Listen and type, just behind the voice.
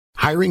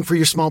Hiring for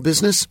your small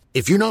business?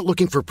 If you're not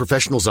looking for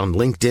professionals on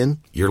LinkedIn,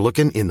 you're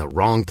looking in the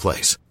wrong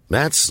place.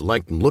 That's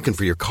like looking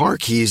for your car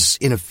keys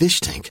in a fish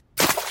tank.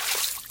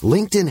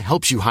 LinkedIn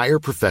helps you hire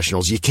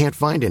professionals you can't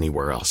find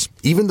anywhere else,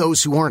 even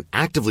those who aren't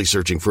actively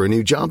searching for a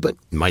new job but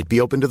might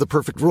be open to the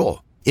perfect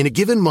role. In a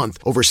given month,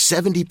 over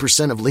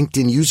 70% of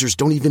LinkedIn users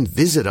don't even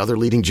visit other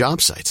leading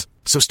job sites.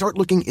 So start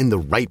looking in the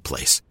right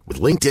place.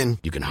 With LinkedIn,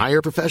 you can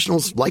hire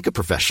professionals like a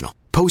professional.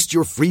 Post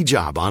your free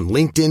job on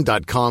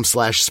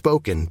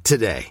linkedin.com/spoken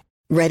today.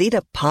 Ready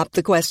to pop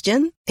the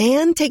question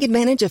and take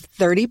advantage of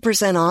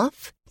 30%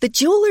 off? The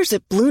jewelers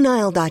at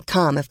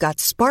BlueNile.com have got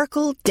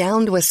sparkle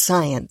down to a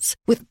science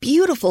with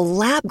beautiful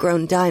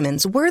lab-grown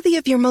diamonds worthy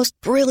of your most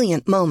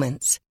brilliant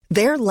moments.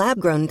 Their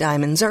lab-grown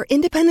diamonds are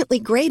independently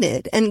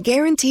graded and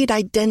guaranteed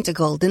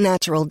identical to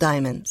natural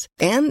diamonds.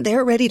 And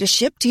they're ready to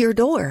ship to your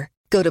door.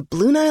 Go to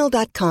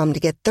BlueNile.com to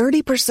get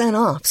 30%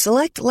 off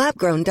select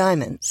lab-grown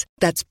diamonds.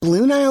 That's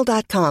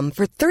BlueNile.com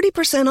for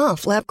 30%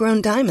 off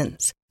lab-grown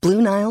diamonds.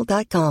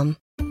 BlueNile.com.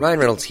 Ryan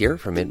Reynolds here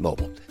from Mint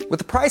Mobile. With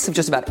the price of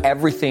just about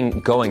everything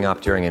going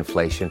up during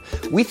inflation,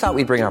 we thought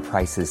we'd bring our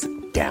prices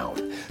down.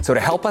 So to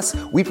help us,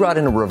 we brought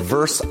in a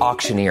reverse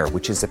auctioneer,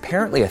 which is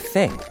apparently a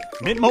thing.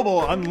 Mint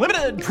Mobile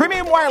Unlimited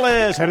Premium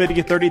Wireless. How to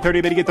get 30,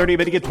 30, bit to get 30,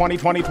 bit to get 20,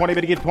 20, 20,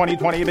 bit to get 20,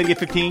 20, bit to get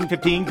 15,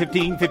 15,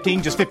 15,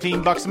 15, just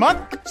 $15 a month?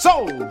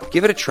 Sold!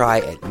 Give it a try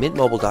at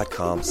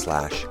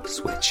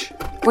mintmobile.com/switch.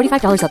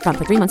 $45 up front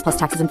for 3 months plus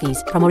taxes and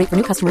fees. Promo rate for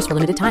new customers for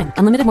limited time.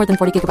 Unlimited more than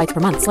 40 gigabytes per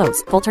month.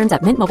 Slows full terms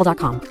at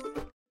mintmobile.com.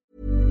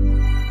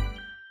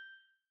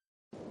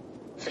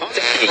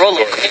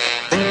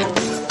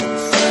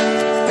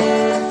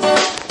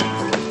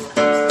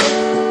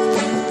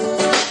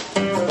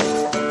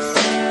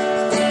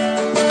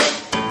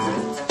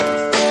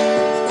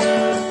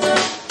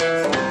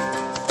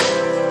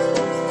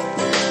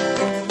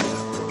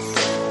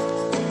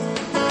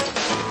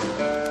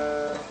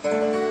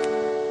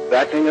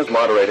 Acting as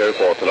moderator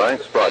for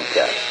tonight's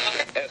broadcast.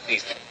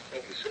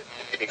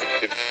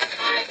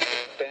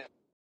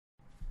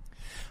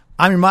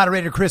 I'm your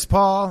moderator, Chris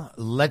Paul.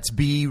 Let's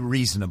be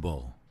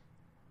reasonable.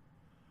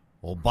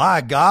 Well,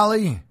 by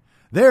golly,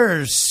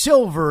 there's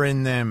silver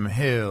in them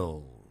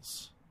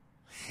hills.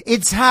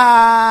 It's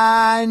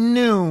high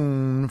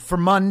noon for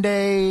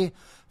Monday,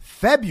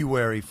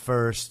 February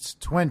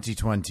 1st,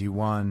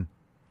 2021.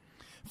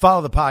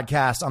 Follow the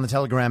podcast on the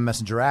Telegram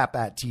Messenger app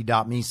at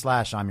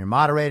t.me/I'm your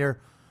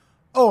moderator,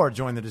 or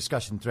join the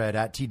discussion thread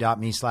at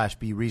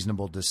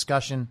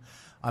t.me/bereasonablediscussion.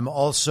 I'm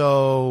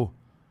also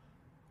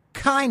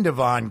kind of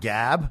on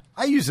Gab.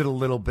 I use it a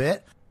little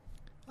bit.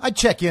 I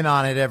check in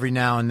on it every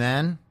now and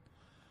then.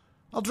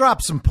 I'll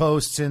drop some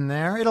posts in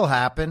there. It'll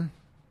happen.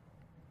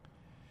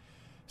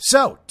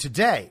 So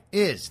today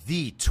is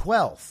the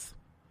 12th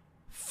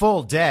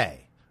full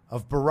day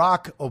of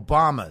Barack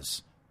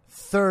Obama's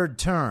third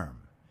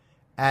term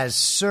as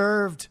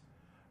served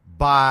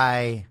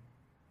by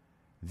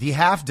the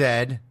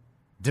half-dead,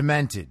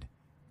 demented,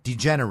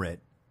 degenerate,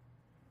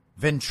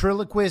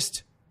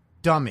 ventriloquist,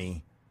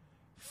 dummy,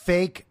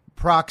 fake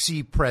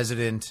proxy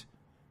president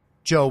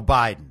Joe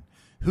Biden,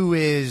 who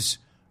is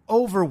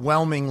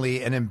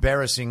overwhelmingly and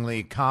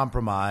embarrassingly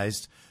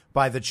compromised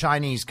by the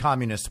Chinese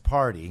Communist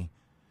Party,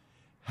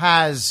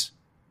 has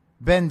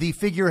been the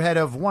figurehead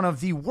of one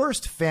of the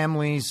worst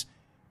families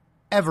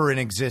ever in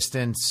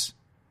existence,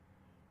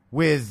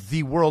 with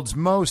the world's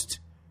most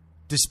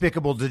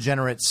despicable,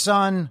 degenerate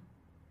son,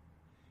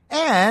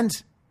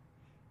 and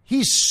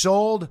he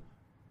sold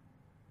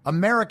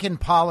American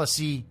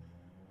policy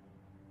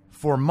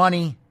for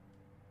money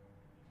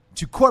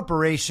to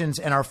corporations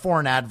and our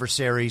foreign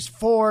adversaries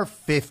for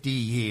 50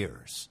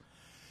 years.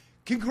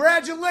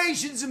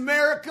 Congratulations,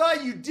 America,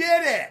 you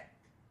did it!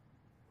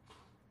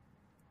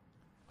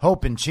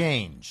 Hope and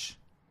change.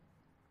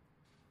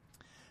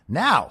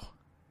 Now,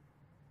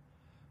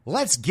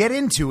 let's get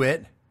into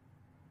it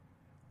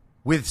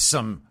with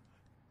some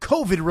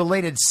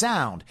COVID-related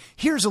sound.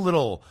 Here's a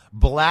little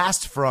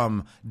blast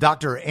from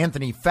Dr.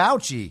 Anthony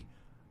Fauci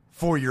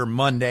for your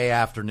Monday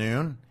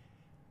afternoon.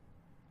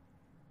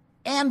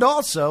 And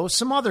also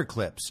some other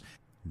clips.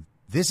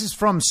 This is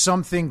from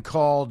something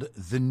called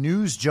the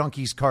News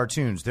Junkies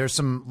Cartoons. There's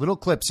some little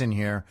clips in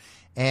here,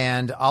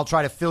 and I'll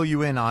try to fill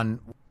you in on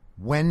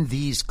when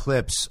these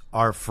clips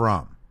are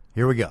from.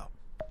 Here we go.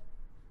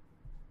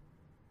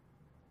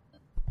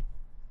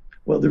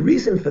 Well, the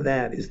reason for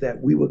that is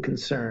that we were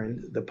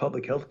concerned, the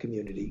public health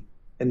community,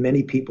 and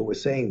many people were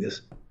saying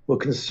this, were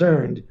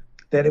concerned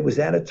that it was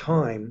at a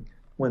time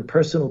when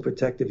personal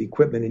protective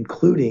equipment,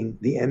 including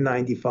the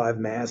N95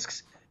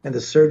 masks and the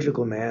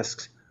surgical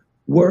masks,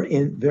 were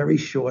in very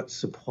short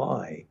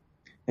supply.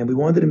 And we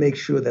wanted to make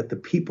sure that the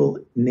people,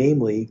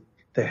 namely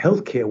the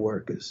healthcare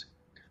workers,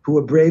 who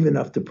were brave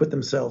enough to put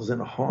themselves in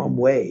harm's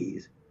way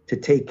to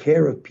take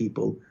care of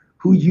people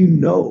who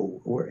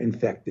were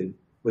infected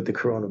with the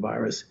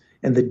coronavirus,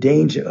 and the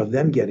danger of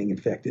them getting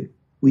infected,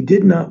 we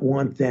did not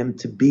want them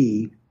to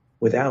be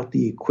without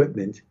the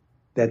equipment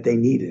that they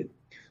needed.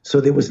 So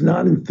there was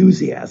not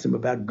enthusiasm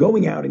about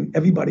going out and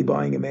everybody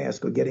buying a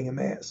mask or getting a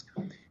mask.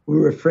 We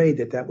were afraid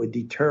that that would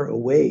deter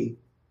away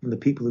from the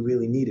people who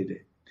really needed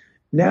it.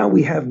 Now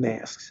we have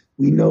masks.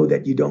 We know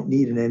that you don't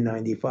need an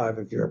N95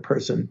 if you're a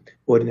person,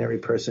 ordinary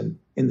person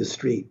in the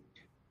street.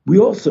 We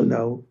also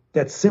know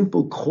that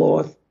simple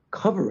cloth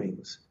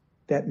coverings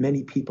that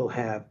many people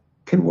have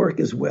can work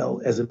as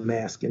well as a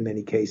mask in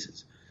many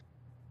cases.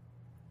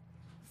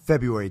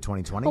 February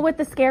 2020. Well, with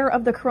the scare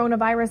of the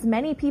coronavirus,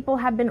 many people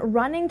have been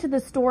running to the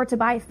store to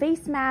buy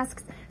face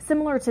masks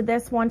similar to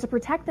this one to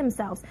protect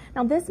themselves.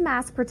 Now, this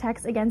mask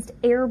protects against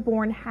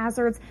airborne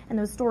hazards, and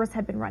those stores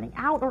have been running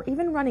out or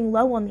even running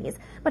low on these.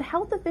 But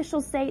health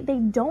officials say they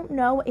don't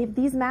know if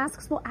these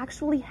masks will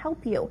actually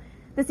help you.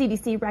 The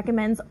CDC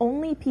recommends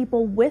only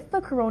people with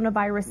the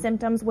coronavirus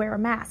symptoms wear a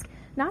mask,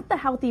 not the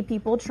healthy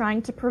people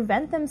trying to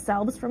prevent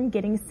themselves from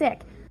getting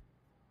sick.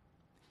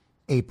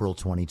 April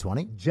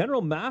 2020.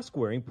 General mask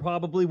wearing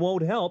probably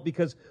won't help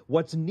because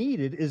what's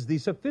needed is the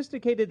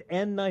sophisticated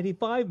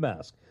N95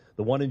 mask,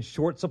 the one in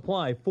short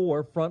supply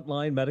for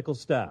frontline medical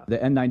staff. The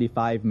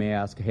N95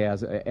 mask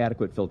has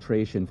adequate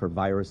filtration for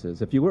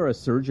viruses. If you wear a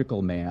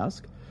surgical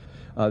mask,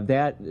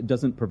 that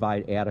doesn't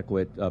provide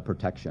adequate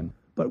protection.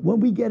 But when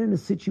we get in a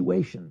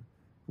situation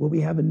where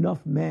we have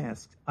enough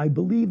masks, I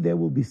believe there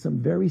will be some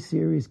very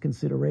serious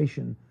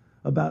consideration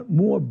about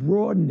more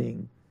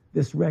broadening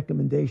this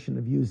recommendation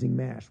of using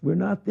masks. We're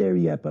not there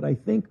yet, but I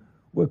think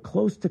we're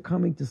close to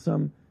coming to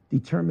some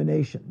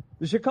determination.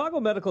 The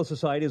Chicago Medical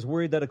Society is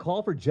worried that a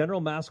call for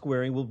general mask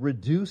wearing will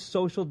reduce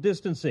social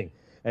distancing,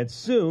 and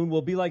soon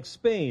will be like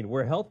Spain,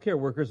 where healthcare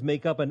workers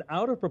make up an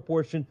out of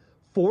proportion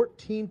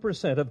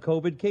 14% of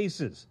COVID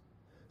cases.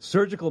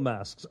 Surgical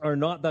masks are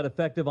not that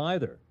effective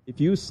either.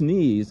 If you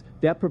sneeze,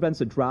 that prevents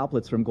the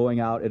droplets from going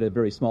out at a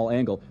very small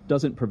angle,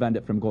 doesn't prevent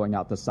it from going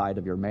out the side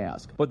of your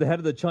mask. But the head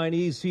of the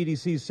Chinese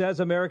CDC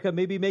says America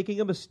may be making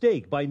a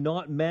mistake by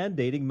not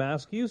mandating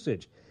mask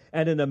usage.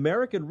 And an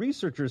American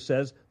researcher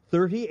says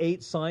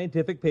 38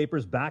 scientific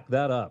papers back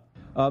that up.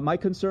 My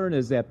concern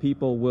is that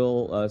people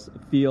will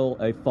feel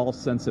a false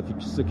sense of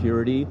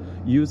security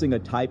using a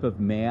type of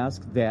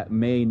mask that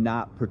may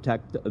not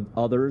protect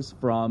others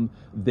from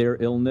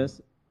their illness.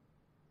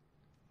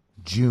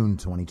 June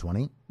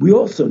 2020. We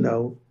also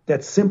know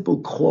that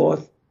simple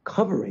cloth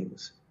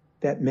coverings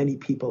that many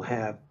people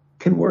have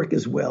can work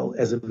as well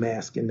as a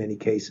mask in many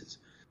cases.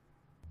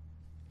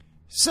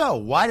 So,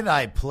 why did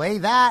I play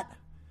that?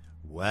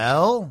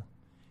 Well,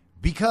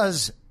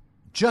 because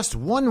just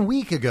 1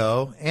 week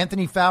ago,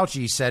 Anthony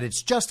Fauci said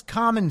it's just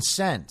common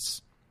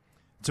sense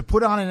to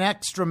put on an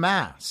extra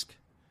mask.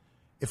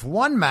 If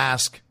one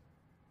mask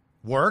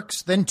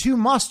works, then two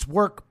must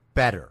work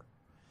better.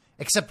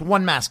 Except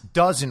one mask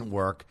doesn't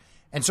work.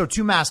 And so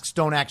two masks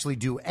don't actually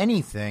do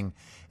anything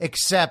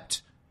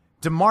except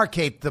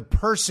demarcate the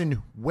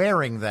person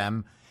wearing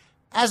them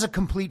as a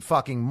complete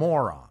fucking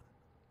moron.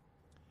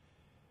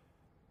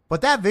 But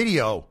that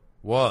video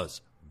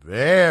was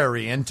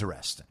very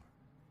interesting.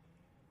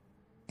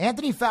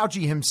 Anthony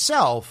Fauci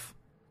himself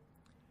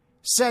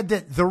said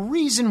that the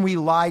reason we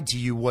lied to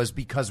you was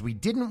because we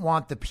didn't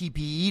want the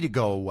PPE to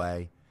go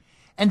away.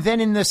 And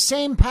then in the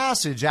same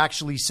passage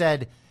actually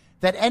said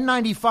that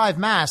N95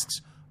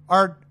 masks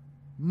are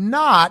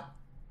not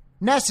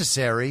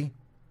necessary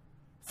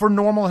for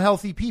normal,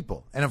 healthy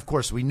people. And of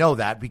course, we know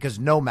that because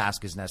no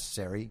mask is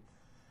necessary.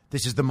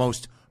 This is the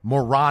most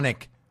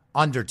moronic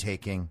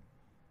undertaking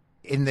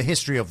in the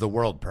history of the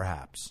world,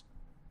 perhaps.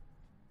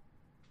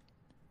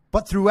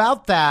 But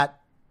throughout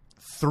that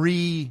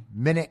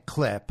 3-minute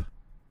clip,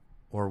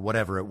 or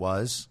whatever it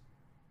was,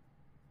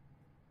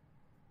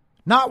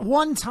 not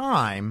one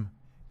time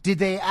did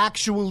they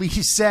actually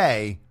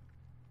say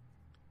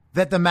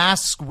that the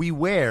masks we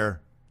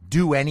wear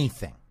do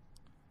anything.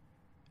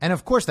 And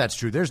of course that's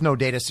true. There's no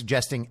data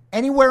suggesting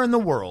anywhere in the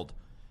world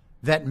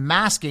that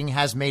masking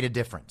has made a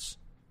difference.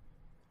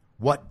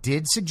 What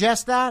did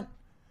suggest that?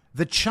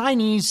 The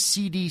Chinese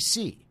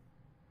CDC,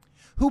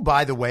 who,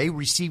 by the way,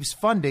 receives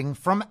funding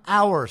from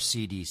our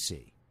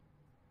CDC.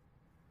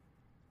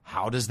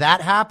 How does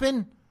that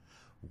happen?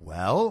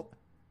 Well,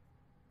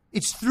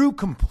 it's through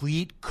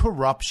complete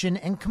corruption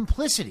and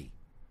complicity.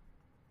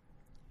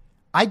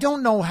 I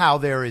don't know how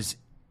there is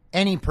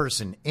any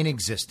person in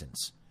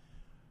existence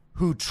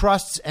who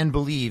trusts and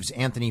believes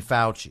Anthony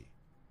Fauci,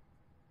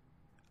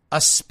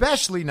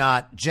 especially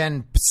not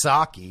Jen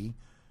Psaki,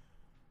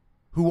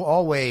 who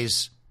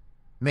always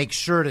makes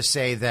sure to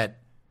say that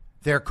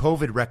their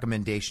COVID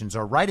recommendations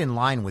are right in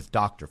line with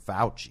Dr.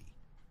 Fauci.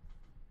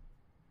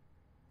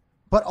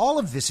 But all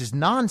of this is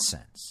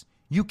nonsense.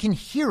 You can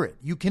hear it.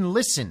 You can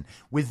listen.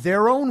 With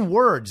their own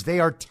words, they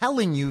are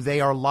telling you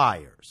they are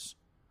liars.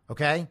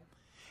 Okay?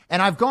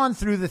 And I've gone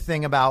through the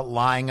thing about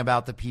lying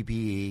about the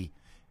PPE.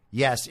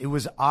 Yes, it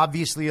was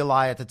obviously a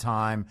lie at the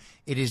time.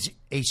 It is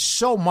a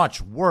so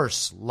much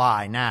worse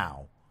lie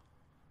now.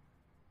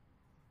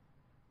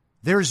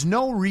 There's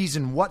no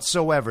reason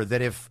whatsoever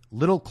that if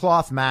little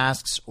cloth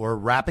masks or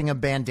wrapping a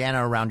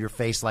bandana around your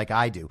face like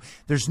I do,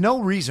 there's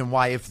no reason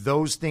why if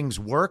those things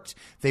worked,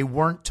 they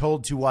weren't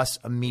told to us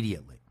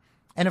immediately.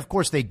 And of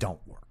course they don't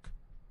work.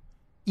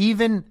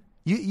 Even,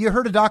 you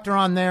heard a doctor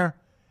on there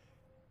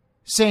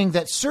saying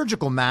that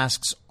surgical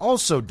masks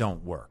also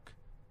don't work.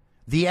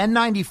 The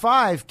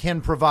N95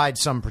 can provide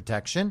some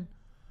protection,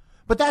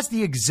 but that's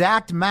the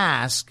exact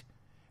mask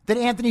that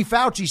Anthony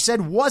Fauci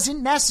said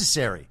wasn't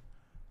necessary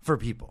for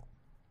people.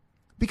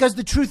 Because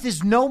the truth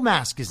is, no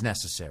mask is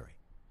necessary.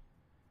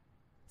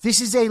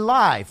 This is a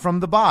lie from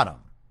the bottom.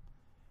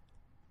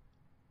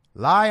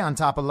 Lie on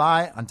top of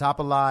lie, on top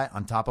of lie,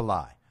 on top of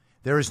lie.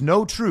 There is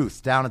no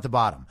truth down at the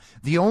bottom.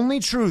 The only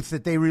truth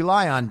that they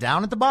rely on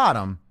down at the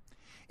bottom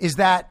is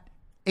that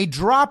a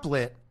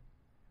droplet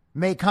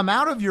may come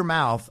out of your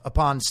mouth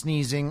upon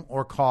sneezing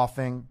or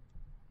coughing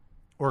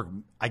or,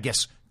 I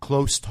guess,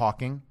 close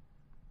talking.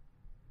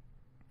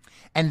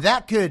 And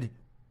that could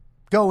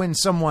go in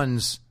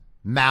someone's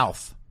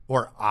mouth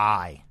or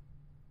eye.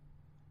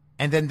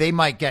 And then they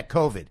might get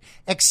COVID.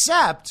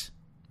 Except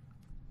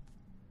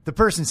the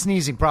person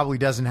sneezing probably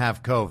doesn't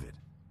have COVID.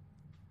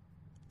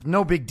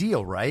 No big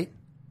deal, right?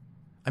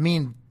 I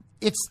mean,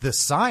 it's the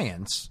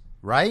science,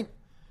 right?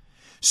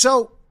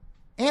 So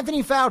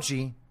Anthony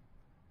Fauci,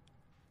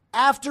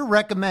 after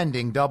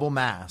recommending double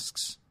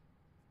masks,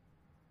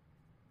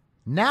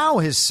 now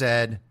has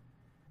said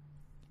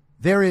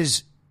there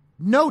is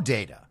no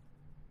data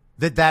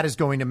that is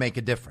going to make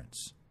a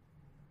difference.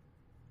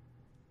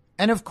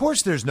 And of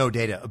course there's no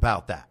data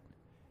about that,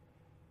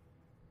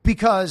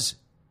 because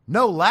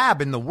no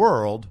lab in the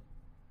world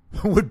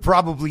would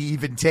probably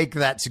even take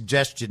that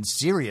suggestion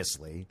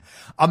seriously.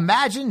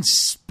 Imagine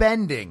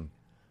spending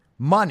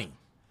money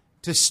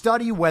to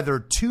study whether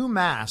 2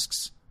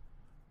 masks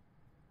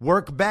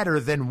work better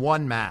than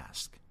 1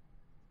 mask.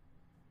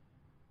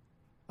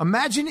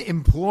 Imagine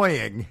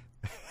employing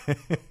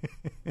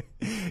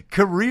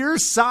career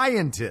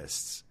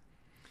scientists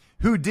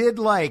who did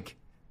like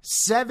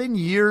 7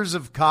 years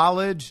of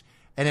college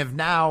and have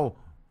now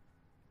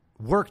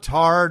worked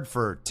hard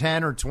for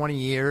 10 or 20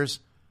 years.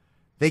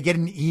 They get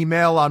an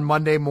email on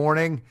Monday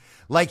morning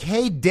like,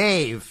 hey,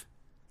 Dave,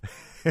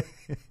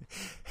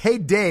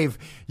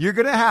 you're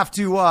going to have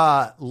to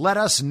let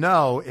us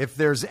know if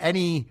there's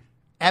any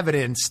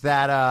evidence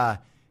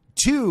that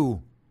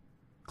 2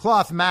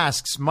 cloth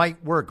masks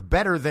might work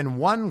better than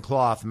 1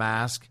 cloth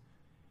mask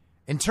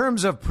in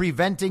terms of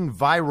preventing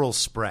viral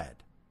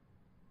spread,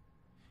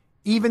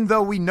 even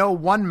though we know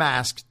 1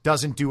 mask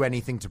doesn't do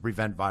anything to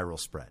prevent viral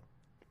spread.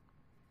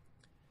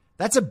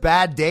 That's a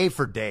bad day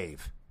for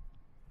Dave.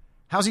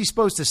 How's he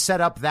supposed to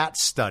set up that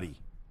study?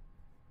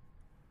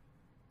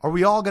 Are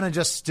we all going to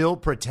just still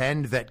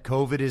pretend that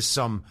COVID is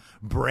some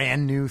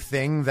brand new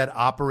thing that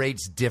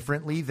operates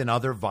differently than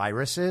other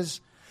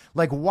viruses?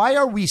 Like, why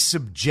are we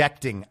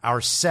subjecting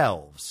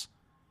ourselves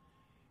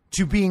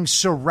to being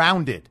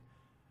surrounded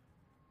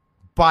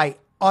by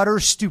utter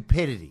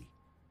stupidity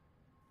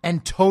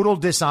and total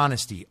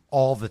dishonesty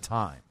all the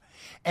time?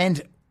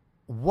 And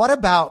what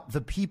about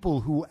the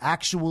people who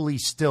actually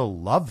still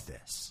love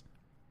this?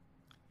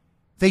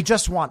 They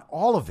just want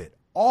all of it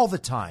all the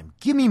time.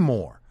 Give me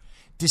more.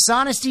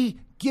 Dishonesty,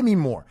 give me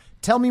more.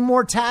 Tell me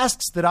more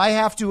tasks that I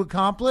have to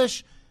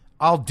accomplish.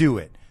 I'll do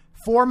it.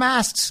 4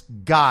 masks,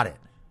 got it.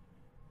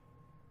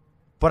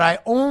 But I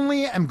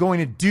only am going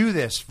to do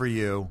this for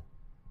you,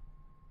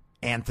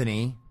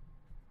 Anthony,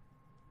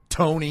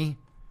 Tony,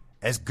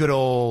 as good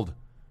old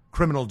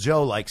Criminal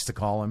Joe likes to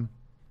call him.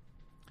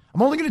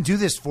 I'm only going to do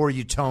this for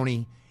you,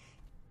 Tony,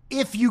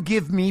 if you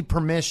give me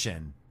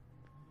permission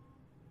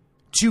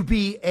to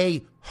be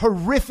a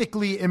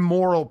horrifically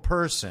immoral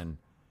person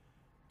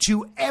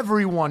to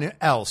everyone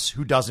else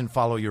who doesn't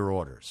follow your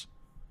orders.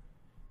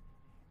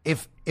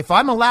 If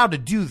I'm allowed to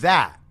do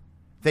that,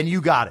 then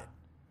you got it.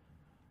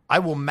 I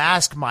will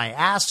mask my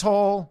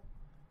asshole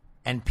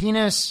and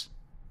penis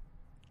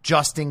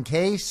just in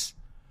case.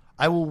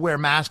 I will wear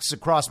masks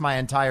across my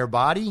entire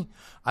body.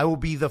 I will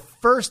be the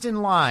first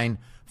in line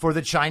for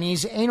the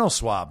Chinese anal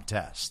swab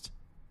test.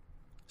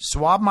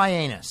 Swab my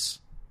anus.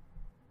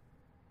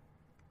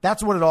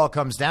 That's what it all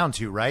comes down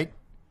to, right?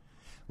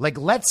 Like,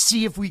 let's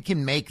see if we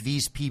can make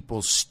these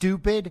people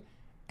stupid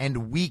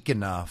and weak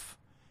enough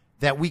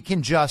that we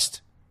can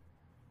just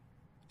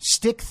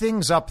stick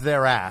things up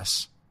their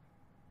ass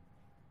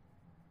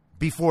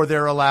before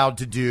they're allowed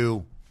to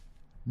do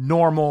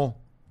normal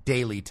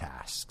daily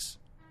tasks.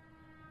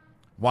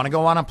 Want to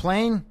go on a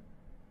plane?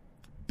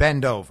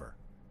 Bend over.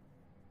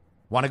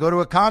 Want to go to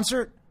a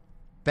concert?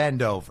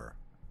 Bend over.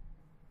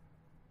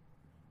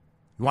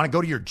 You want to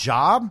go to your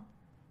job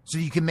so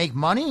you can make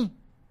money?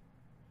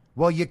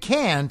 Well, you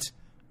can't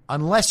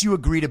unless you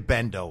agree to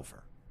bend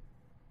over.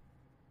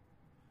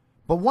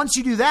 But once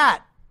you do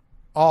that,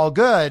 all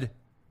good.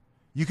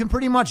 You can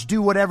pretty much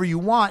do whatever you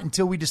want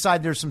until we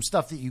decide there's some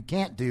stuff that you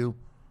can't do,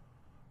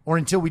 or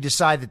until we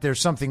decide that there's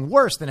something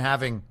worse than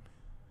having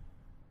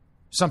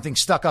something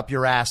stuck up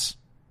your ass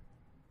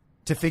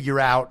to figure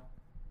out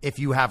if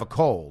you have a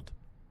cold.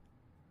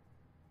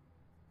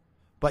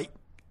 But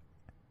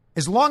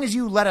as long as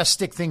you let us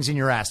stick things in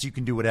your ass, you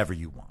can do whatever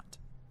you want.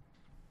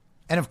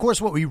 And of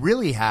course, what we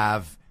really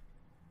have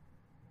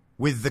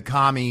with the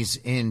commies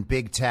in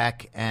big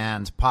tech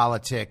and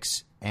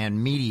politics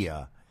and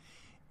media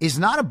is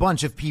not a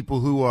bunch of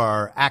people who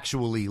are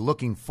actually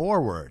looking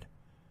forward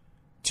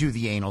to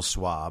the anal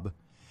swab.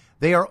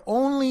 They are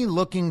only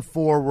looking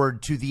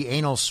forward to the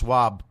anal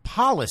swab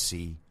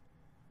policy,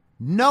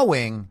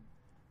 knowing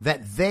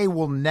that they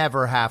will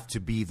never have to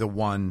be the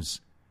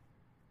ones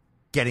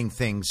getting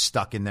things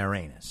stuck in their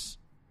anus.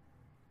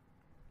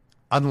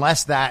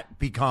 Unless that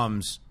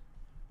becomes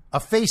a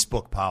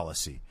Facebook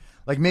policy.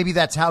 Like maybe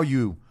that's how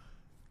you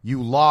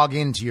log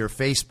into your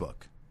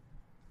Facebook.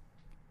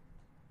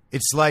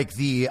 It's like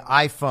the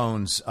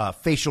iPhone's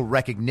facial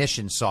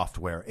recognition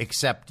software,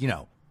 except,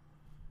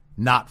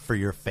 not for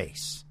your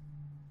face.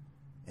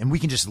 And we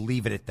can just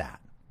leave it at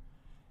that.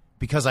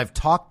 Because I've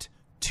talked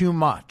too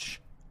much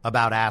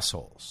about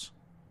assholes.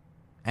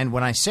 And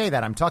when I say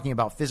that, I'm talking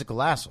about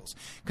physical assholes.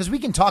 Because we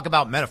can talk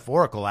about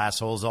metaphorical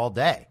assholes all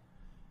day.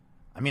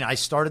 I mean, I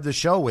started the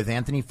show with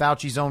Anthony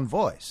Fauci's own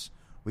voice.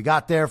 We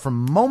got there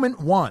from moment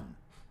one.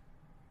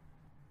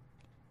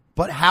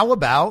 But how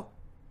about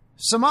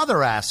some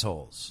other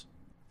assholes?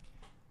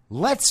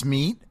 Let's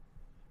meet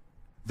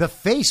the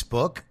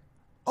Facebook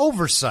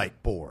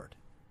Oversight Board.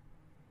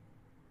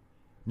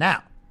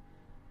 Now,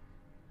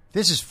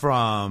 this is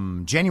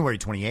from January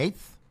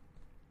 28th.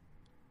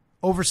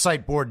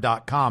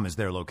 Oversightboard.com is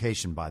their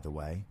location, by the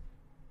way.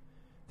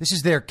 This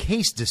is their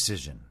case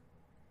decision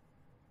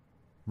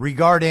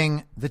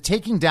regarding the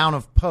taking down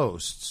of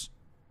posts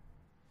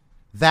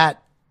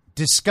that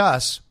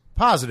discuss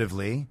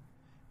positively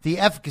the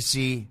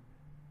efficacy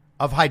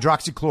of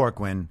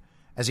hydroxychloroquine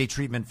as a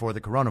treatment for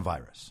the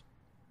coronavirus.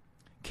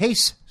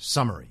 Case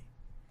summary.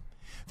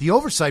 The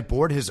Oversight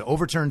Board has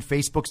overturned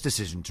Facebook's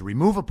decision to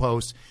remove a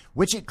post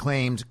which it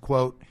claimed,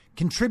 quote,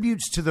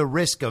 contributes to the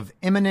risk of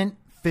imminent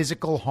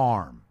physical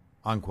harm,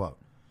 unquote.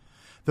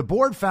 The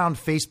board found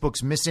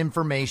Facebook's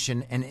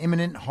misinformation and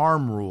imminent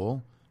harm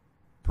rule,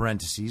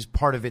 parentheses,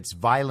 part of its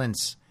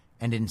violence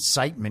and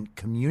incitement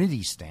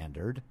community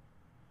standard,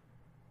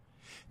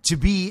 to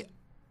be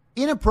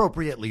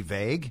inappropriately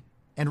vague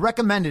and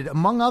recommended,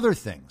 among other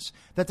things,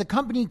 that the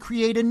company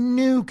create a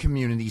new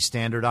community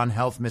standard on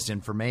health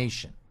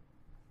misinformation.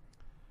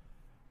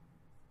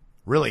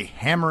 Really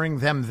hammering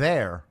them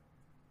there.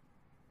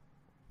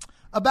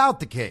 About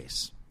the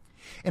case.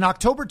 In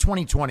October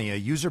 2020, a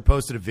user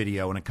posted a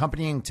video and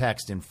accompanying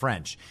text in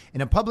French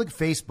in a public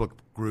Facebook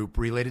group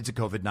related to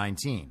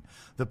COVID-19.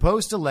 The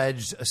post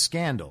alleged a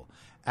scandal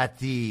at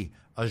the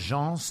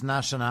Agence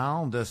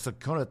Nationale de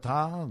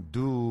Sécurité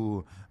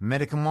du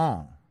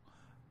Médicament.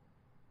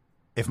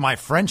 If my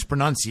French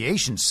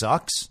pronunciation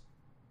sucks,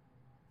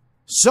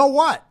 so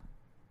what?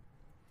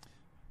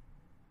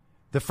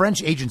 The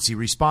French agency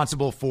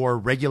responsible for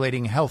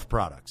regulating health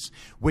products,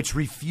 which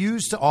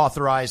refused to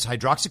authorize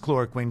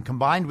hydroxychloroquine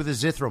combined with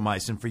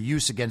azithromycin for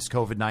use against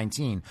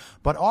COVID-19,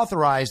 but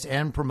authorized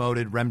and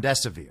promoted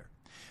remdesivir.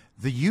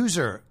 The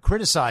user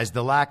criticized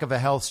the lack of a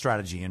health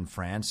strategy in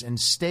France and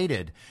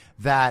stated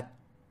that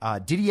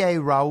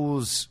Didier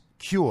Raoul's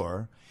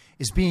cure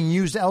is being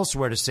used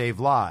elsewhere to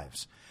save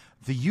lives.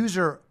 The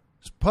user's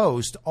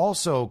post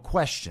also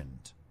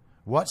questioned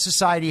what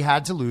society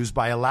had to lose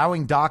by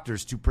allowing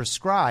doctors to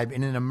prescribe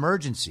in an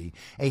emergency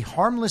a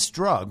harmless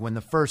drug when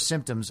the first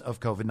symptoms of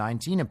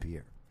COVID-19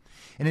 appear.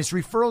 In its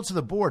referral to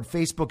the board,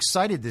 Facebook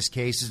cited this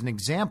case as an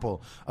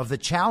example of the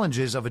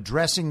challenges of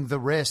addressing the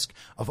risk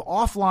of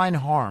offline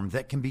harm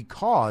that can be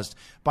caused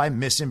by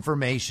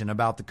misinformation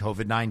about the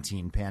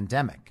COVID-19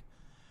 pandemic.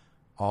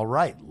 All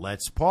right,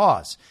 let's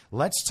pause.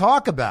 Let's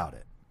talk about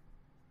it.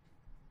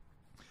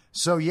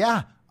 So,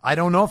 yeah, I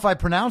don't know if I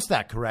pronounced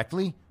that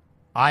correctly.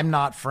 I'm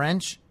not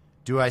French.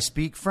 Do I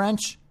speak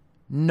French?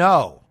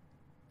 No.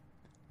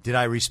 Did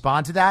I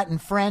respond to that in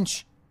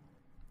French?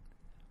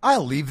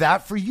 I'll leave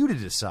that for you to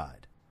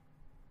decide.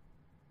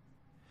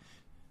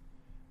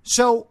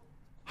 So,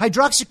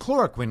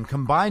 hydroxychloroquine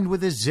combined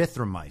with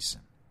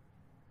azithromycin.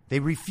 They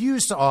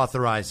refused to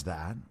authorize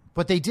that,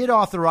 but they did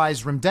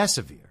authorize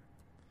remdesivir,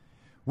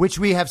 which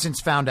we have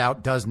since found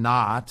out does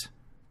not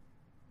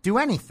do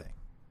anything,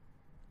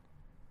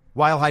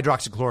 while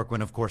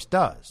hydroxychloroquine, of course,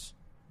 does.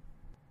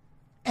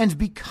 And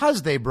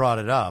because they brought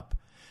it up,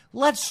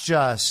 let's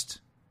just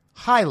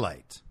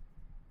highlight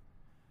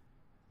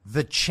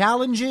the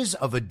challenges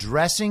of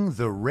addressing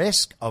the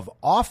risk of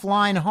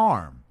offline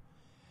harm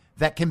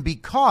that can be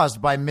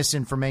caused by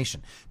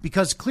misinformation,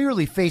 because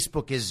clearly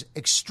Facebook is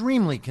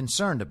extremely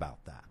concerned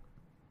about that.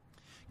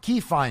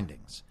 Key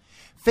findings.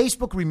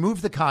 Facebook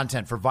removed the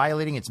content for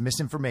violating its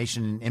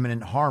misinformation and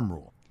imminent harm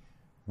rule,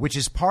 which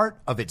is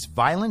part of its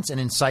violence and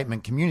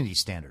incitement community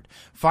standard.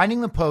 Finding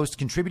the post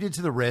contributed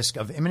to the risk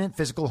of imminent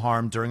physical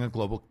harm during a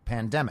global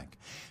pandemic.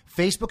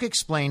 Facebook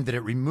explained that it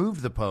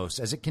removed the post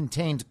as it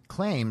contained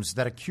claims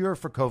that a cure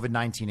for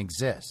COVID-19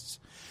 exists.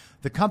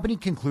 The company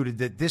concluded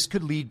that this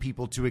could lead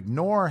people to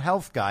ignore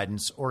health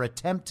guidance or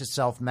attempt to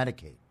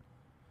self-medicate.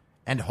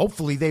 And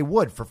hopefully they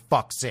would, for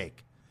fuck's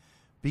sake,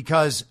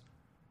 because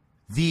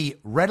the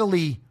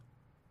readily,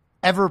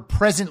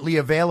 ever-presently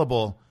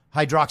available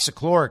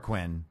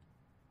hydroxychloroquine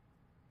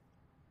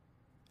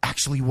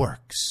actually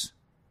works.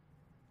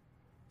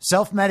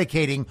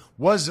 Self-medicating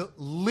was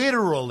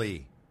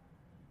literally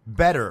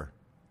better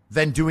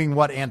than doing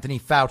what Anthony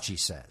Fauci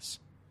says.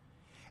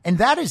 And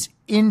that is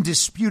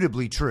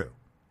indisputably true.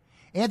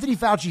 Anthony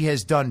Fauci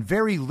has done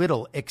very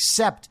little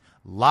except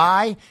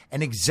lie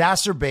and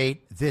exacerbate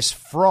this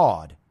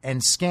fraud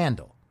and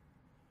scandal,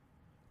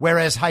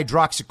 whereas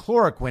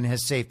hydroxychloroquine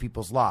has saved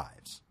people's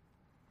lives.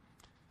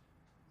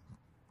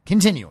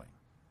 Continuing.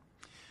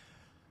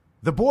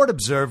 The board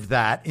observed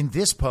that in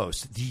this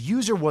post, the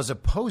user was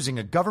opposing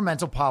a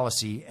governmental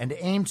policy and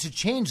aimed to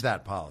change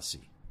that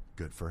policy.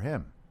 Good for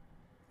him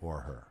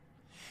or her.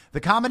 The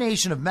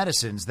combination of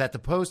medicines that the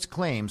post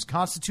claims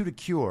constitute a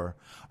cure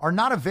are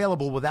not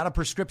available without a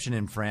prescription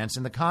in France,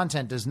 and the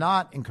content does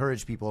not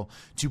encourage people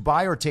to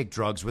buy or take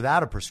drugs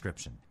without a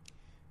prescription.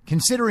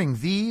 Considering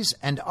these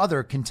and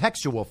other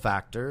contextual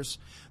factors,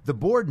 the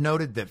board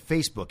noted that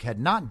Facebook had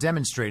not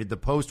demonstrated the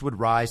post would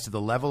rise to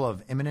the level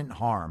of imminent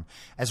harm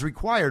as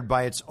required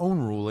by its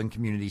own rule and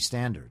community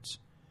standards.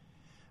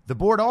 The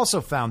board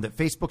also found that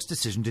Facebook's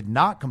decision did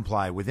not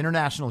comply with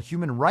international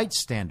human rights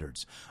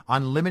standards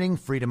on limiting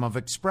freedom of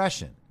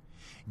expression.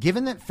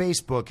 Given that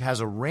Facebook has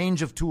a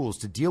range of tools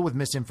to deal with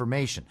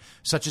misinformation,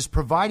 such as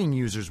providing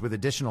users with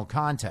additional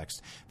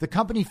context, the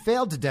company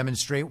failed to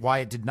demonstrate why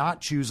it did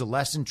not choose a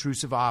less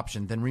intrusive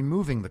option than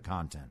removing the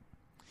content.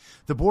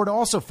 The board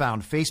also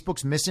found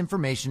Facebook's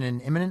misinformation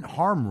and imminent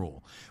harm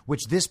rule,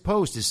 which this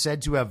post is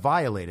said to have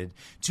violated,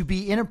 to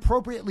be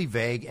inappropriately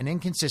vague and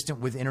inconsistent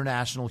with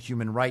international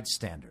human rights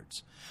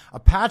standards. A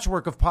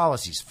patchwork of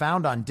policies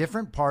found on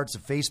different parts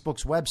of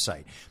Facebook's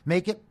website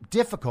make it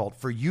difficult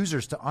for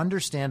users to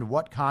understand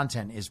what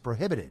content is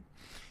prohibited.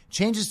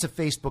 Changes to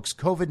Facebook's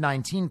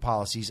COVID-19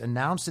 policies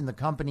announced in the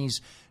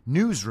company's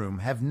newsroom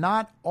have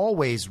not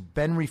always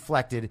been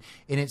reflected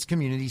in its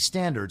community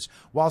standards,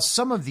 while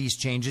some of these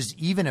changes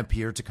even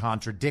appear to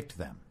contradict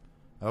them.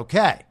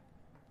 Okay.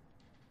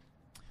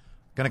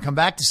 Going to come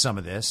back to some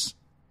of this.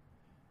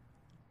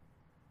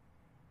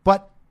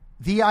 But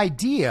the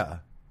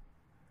idea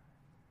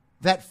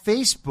that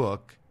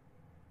Facebook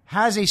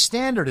has a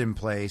standard in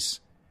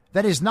place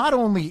that is not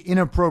only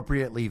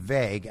inappropriately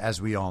vague,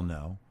 as we all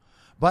know,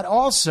 but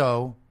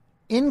also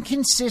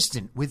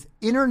inconsistent with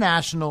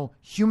international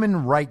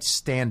human rights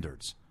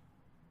standards.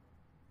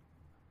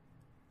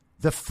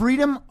 The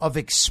freedom of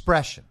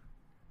expression.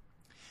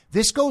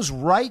 This goes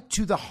right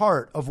to the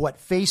heart of what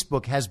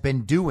Facebook has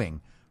been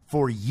doing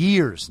for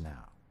years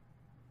now.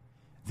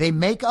 They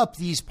make up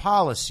these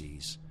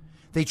policies.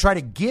 They try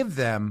to give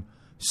them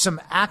some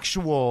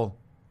actual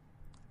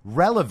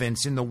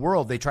relevance in the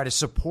world. They try to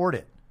support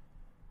it,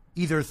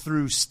 either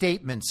through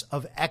statements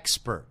of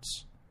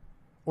experts,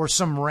 or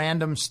some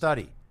random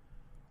study,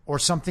 or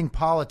something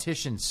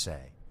politicians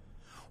say,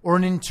 or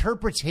an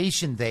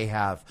interpretation they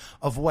have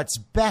of what's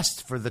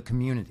best for the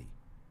community.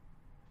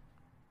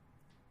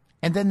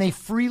 And then they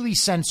freely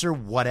censor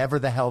whatever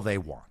the hell they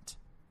want.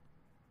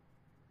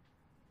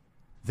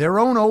 Their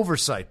own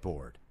oversight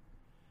board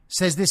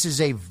says this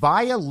is a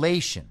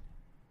violation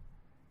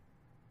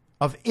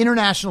of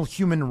international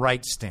human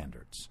rights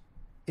standards.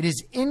 It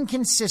is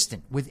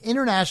inconsistent with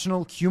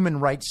international human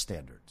rights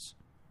standards.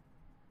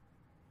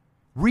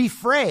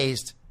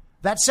 Rephrased,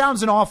 that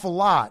sounds an awful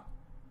lot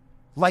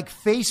like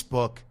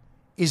Facebook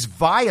is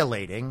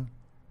violating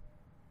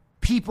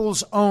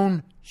people's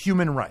own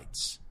human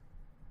rights.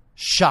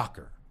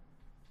 Shocker.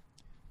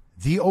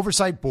 The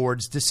Oversight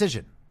Board's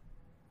decision.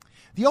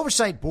 The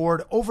Oversight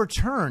Board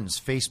overturns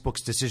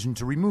Facebook's decision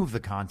to remove the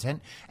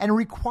content and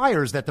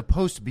requires that the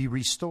post be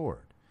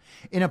restored.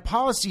 In a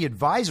policy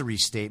advisory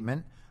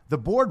statement, the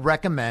board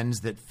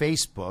recommends that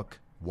Facebook,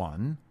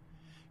 1,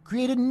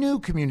 create a new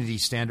community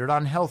standard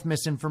on health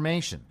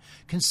misinformation,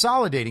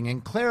 consolidating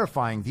and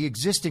clarifying the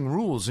existing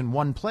rules in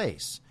one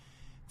place.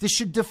 This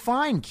should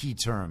define key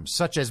terms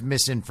such as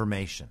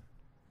misinformation.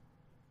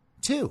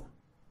 2,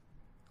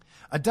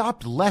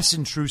 adopt less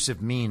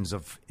intrusive means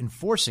of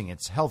enforcing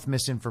its health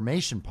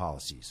misinformation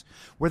policies,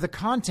 where the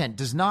content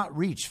does not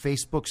reach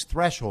Facebook's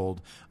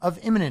threshold of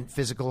imminent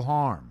physical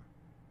harm.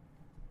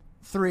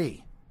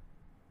 3,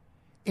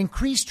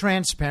 increase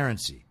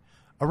transparency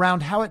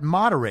around how it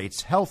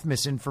moderates health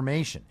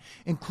misinformation,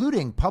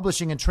 including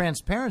publishing a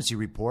transparency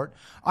report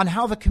on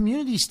how the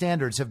community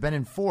standards have been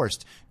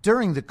enforced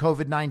during the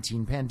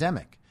COVID-19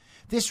 pandemic.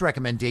 This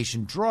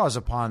recommendation draws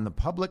upon the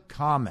public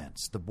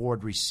comments the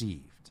board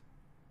received.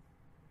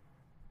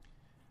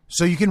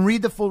 So you can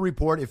read the full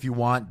report if you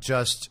want.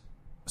 Just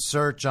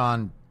search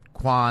on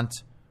Quant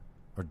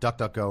or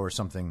DuckDuckGo or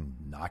something,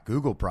 not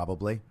Google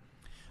probably.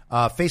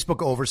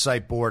 Facebook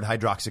Oversight Board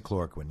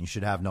hydroxychloroquine. You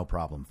should have no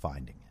problem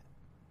finding it.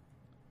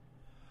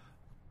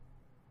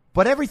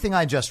 But everything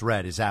I just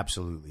read is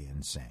absolutely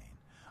insane.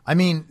 I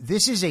mean,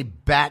 this is a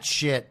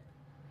batshit,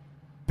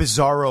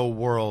 bizarro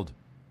world,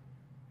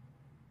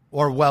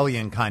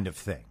 Orwellian kind of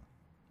thing.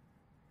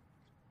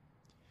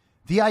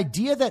 The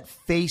idea that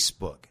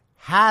Facebook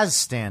has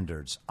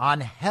standards on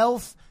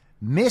health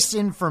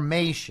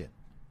misinformation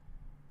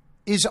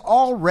is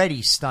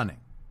already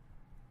stunning.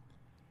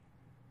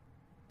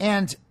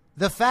 And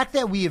the fact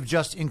that we have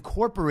just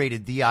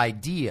incorporated the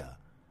idea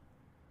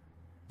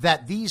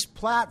that these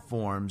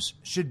platforms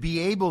should be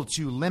able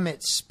to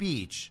limit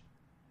speech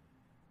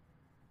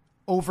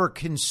over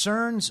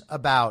concerns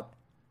about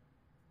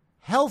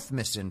health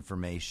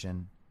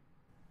misinformation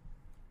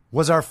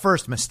was our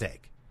first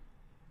mistake.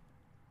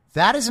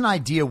 That is an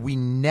idea we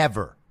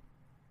never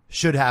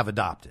should have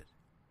adopted.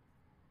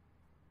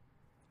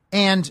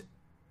 And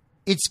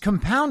it's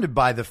compounded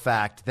by the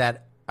fact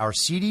that our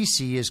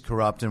CDC is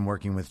corrupt and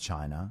working with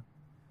China.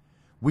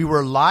 We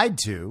were lied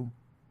to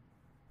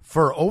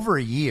for over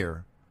a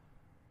year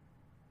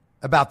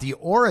about the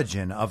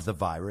origin of the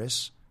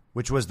virus,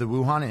 which was the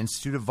Wuhan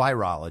Institute of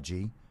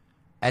Virology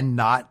and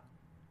not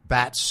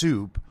bat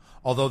soup,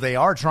 although they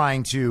are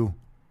trying to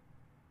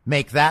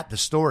make that the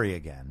story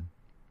again.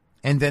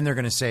 And then they're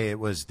going to say it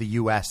was the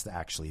U.S.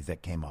 actually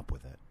that came up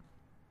with it.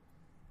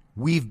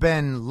 We've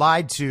been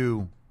lied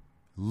to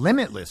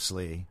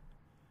limitlessly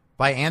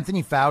by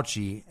Anthony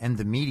Fauci and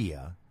the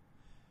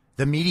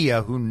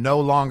media who no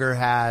longer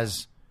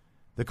has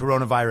the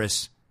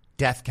coronavirus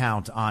death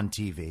count on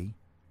TV,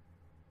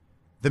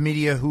 the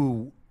media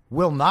who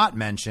will not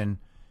mention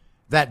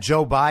that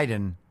Joe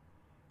Biden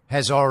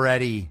has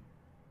already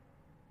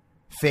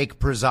fake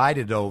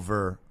presided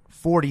over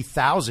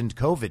 40,000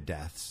 COVID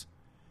deaths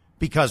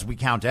because we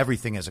count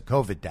everything as a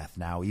COVID death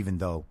now, even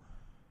though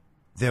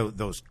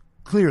those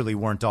clearly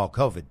weren't all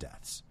COVID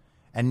deaths.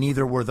 And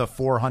neither were the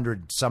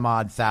 400 some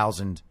odd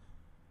thousand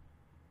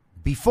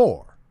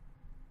before.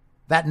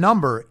 That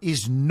number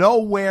is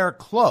nowhere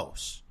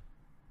close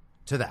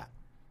to that.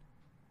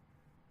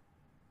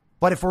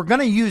 But if we're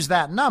going to use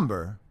that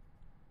number,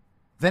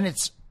 then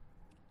it's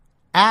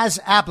as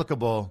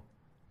applicable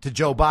to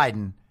Joe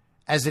Biden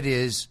as it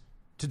is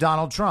to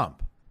Donald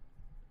Trump.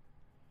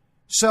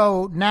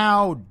 So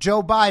now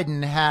Joe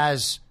Biden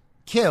has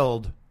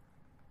killed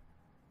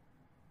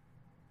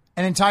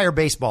an entire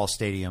baseball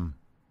stadium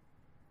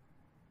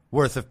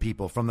worth of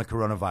people from the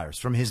coronavirus,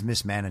 from his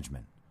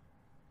mismanagement.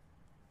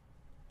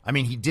 I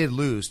mean, he did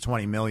lose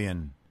 20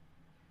 million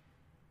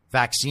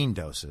vaccine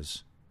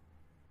doses,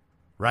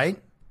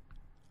 right?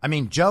 I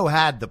mean, Joe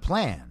had the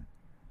plan.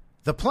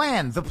 The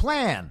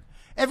plan.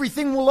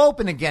 Everything will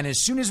open again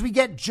as soon as we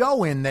get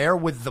Joe in there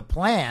with the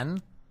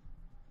plan.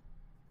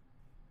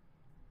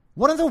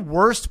 One of the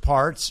worst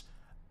parts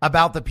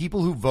about the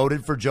people who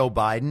voted for Joe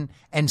Biden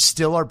and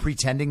still are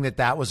pretending that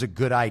that was a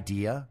good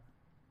idea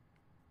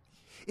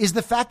is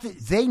the fact that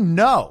they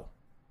know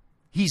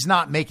he's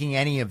not making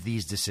any of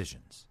these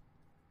decisions.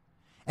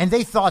 And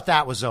they thought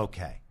that was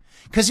okay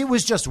because it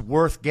was just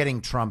worth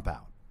getting Trump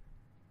out.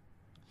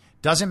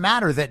 Doesn't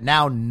matter that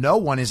now no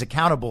one is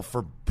accountable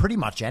for pretty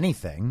much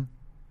anything.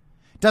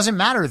 Doesn't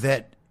matter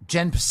that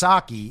Jen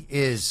Psaki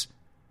is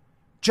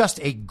just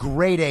a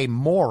grade A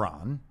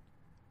moron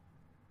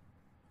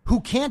who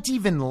can't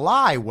even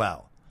lie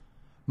well.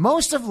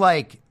 Most of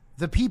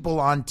the people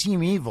on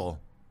Team Evil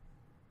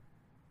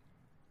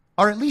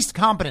are at least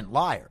competent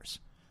liars.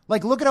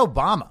 Look at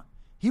Obama.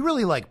 He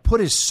really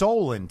put his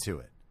soul into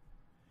it.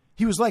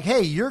 He was like,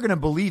 hey, you're going to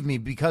believe me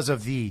because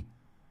of the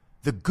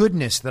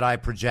goodness that I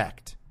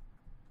project.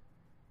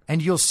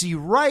 And you'll see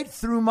right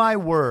through my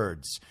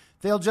words.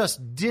 They'll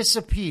just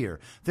disappear.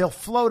 They'll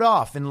float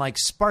off in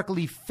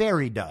sparkly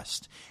fairy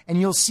dust. And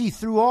you'll see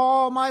through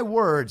all my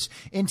words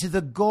into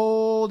the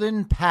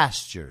golden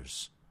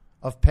pastures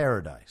of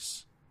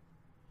paradise.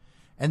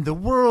 And the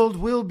world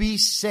will be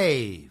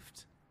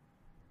saved.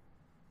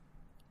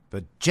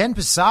 But Jen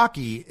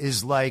Psaki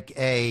is like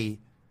a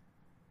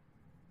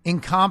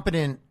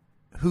incompetent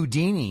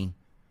Houdini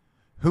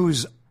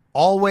who's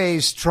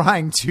always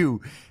trying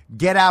to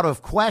get out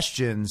of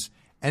questions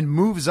and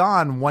moves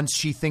on once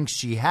she thinks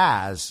she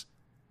has,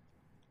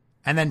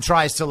 and then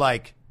tries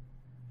to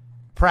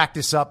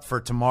practice up for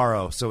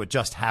tomorrow so it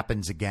just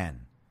happens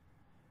again.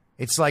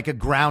 It's like a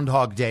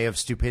Groundhog Day of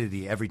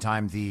stupidity every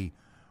time the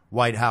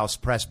White House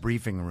press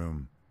briefing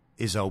room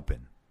is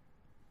open.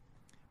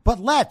 But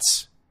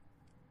let's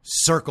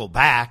circle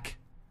back,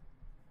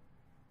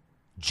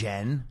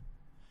 Jen,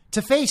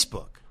 to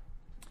Facebook.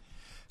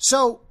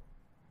 So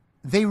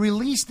they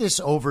released this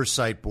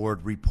oversight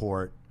board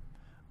report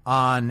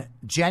on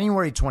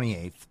January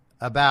 28th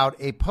about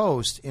a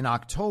post in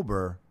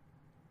October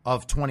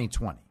of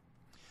 2020.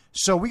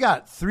 So we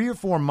got 3 or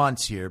 4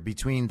 months here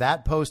between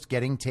that post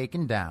getting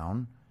taken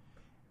down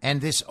and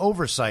this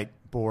oversight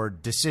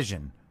board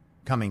decision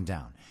coming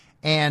down.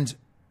 And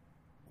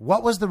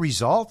what was the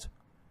result?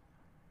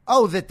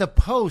 Oh, that the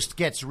post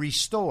gets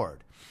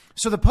restored.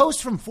 So the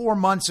post from 4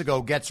 months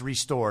ago gets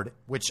restored,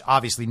 which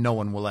obviously no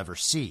one will ever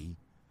see.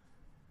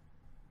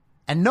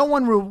 And no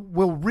one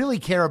will really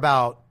care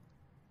about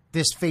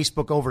this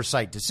Facebook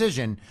oversight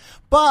decision,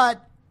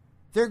 but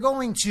they're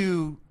going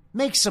to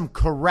make some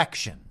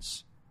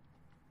corrections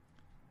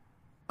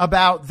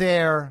about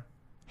their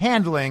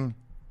handling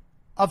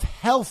of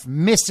health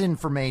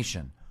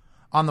misinformation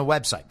on the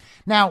website.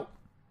 Now,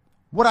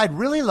 what I'd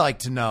really like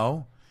to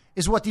know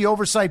is what the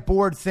oversight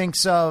board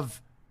thinks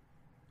of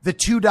the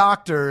 2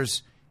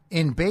 doctors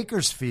in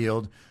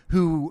Bakersfield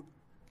who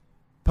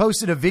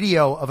posted a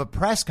video of a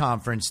press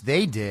conference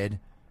they did,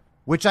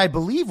 which I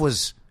believe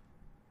was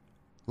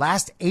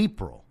last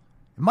April.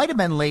 It might have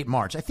been late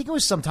March. I think it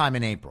was sometime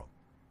in April.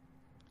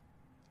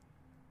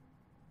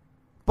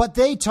 But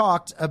they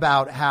talked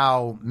about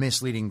how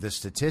misleading the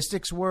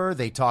statistics were.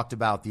 They talked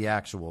about the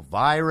actual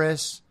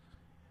virus.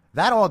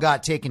 That all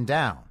got taken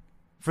down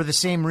for the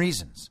same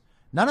reasons.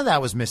 None of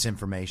that was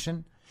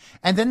misinformation.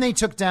 And then they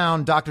took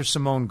down Dr.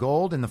 Simone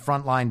Gold and the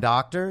frontline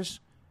doctors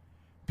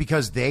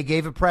because they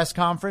gave a press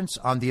conference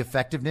on the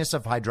effectiveness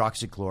of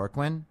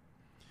hydroxychloroquine,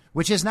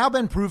 which has now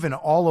been proven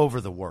all over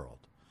the world.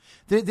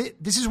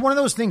 This is one of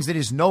those things that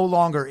is no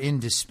longer in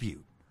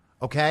dispute,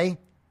 okay?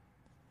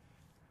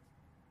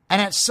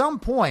 And at some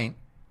point,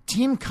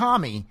 Team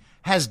Kami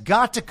has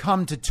got to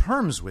come to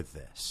terms with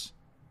this.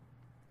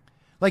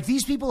 Like,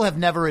 these people have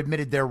never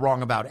admitted they're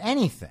wrong about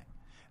anything.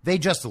 They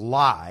just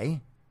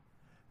lie.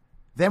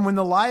 Then when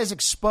the lie is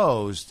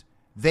exposed,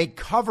 they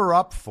cover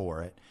up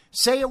for it,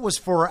 say it was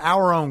for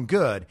our own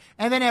good,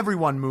 and then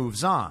everyone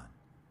moves on.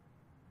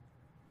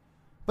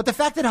 But the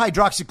fact that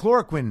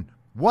hydroxychloroquine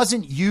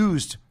wasn't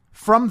used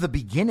from the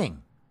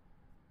beginning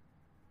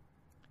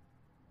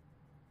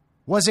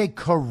was a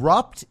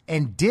corrupt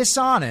and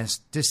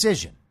dishonest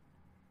decision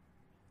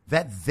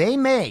that they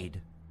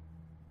made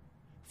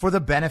for the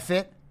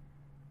benefit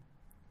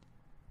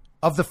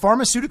of the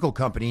pharmaceutical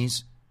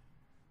companies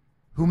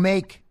who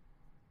make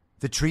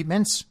the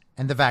treatments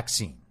and the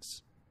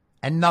vaccines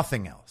and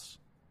nothing else.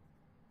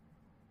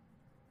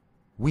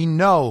 We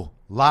know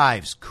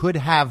lives could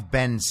have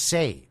been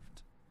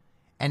saved,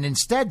 and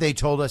instead they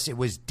told us it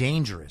was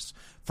dangerous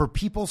for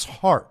people's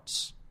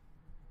hearts.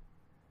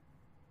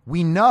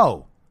 We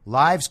know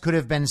lives could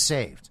have been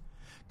saved.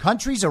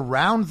 Countries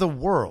around the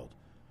world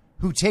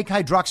who take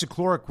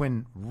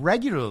hydroxychloroquine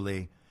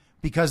regularly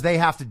because they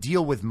have to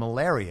deal with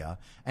malaria,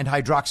 and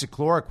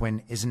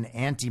hydroxychloroquine is an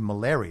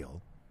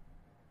anti-malarial,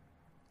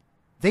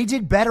 they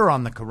did better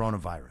on the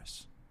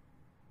coronavirus.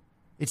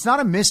 It's not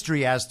a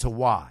mystery as to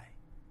why.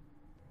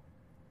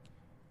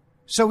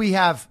 So we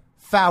have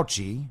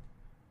Fauci,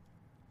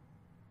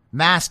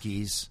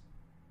 Maskies,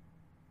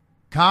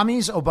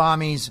 Commies,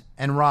 Obamas,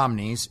 and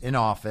Romneys in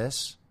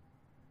office,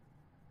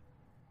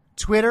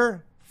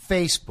 Twitter,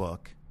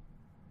 Facebook,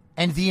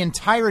 and the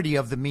entirety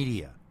of the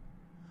media,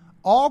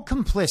 all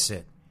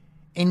complicit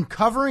in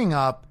covering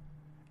up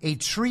a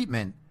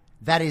treatment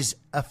that is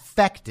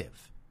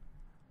effective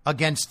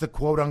against the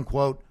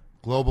quote-unquote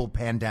global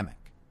pandemic.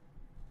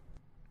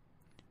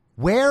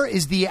 Where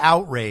is the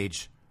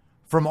outrage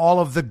from all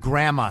of the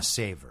grandma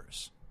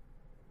savers?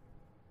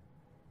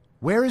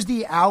 Where is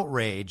the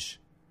outrage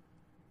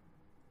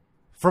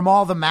from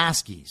all the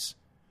maskies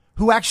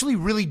who actually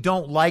really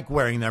don't like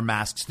wearing their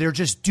masks? They're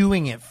just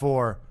doing it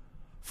for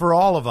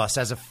all of us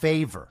as a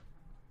favor.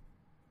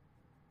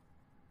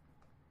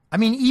 I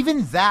mean,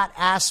 even that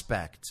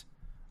aspect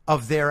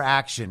of their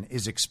action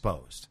is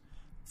exposed.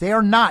 They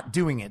are not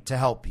doing it to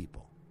help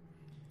people,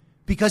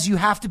 because you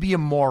have to be a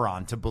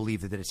moron to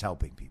believe that it's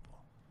helping people.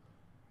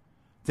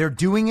 They're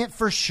doing it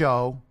for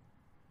show,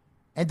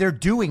 and they're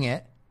doing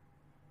it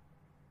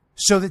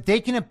so that they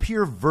can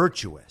appear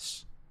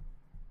virtuous.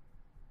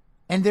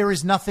 And there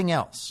is nothing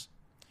else.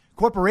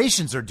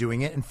 Corporations are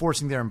doing it and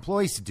forcing their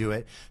employees to do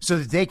it so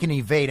that they can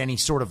evade any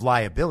sort of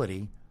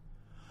liability.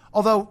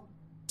 Although,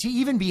 to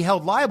even be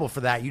held liable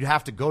for that, you'd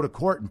have to go to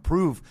court and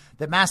prove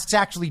that masks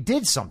actually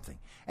did something.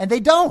 And they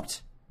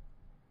don't.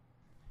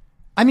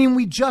 I mean,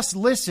 we just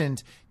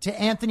listened to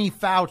Anthony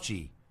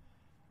Fauci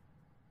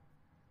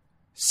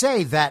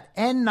say that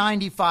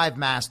N95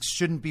 masks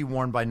shouldn't be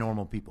worn by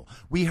normal people.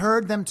 We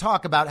heard them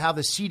talk about how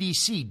the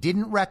CDC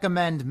didn't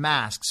recommend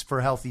masks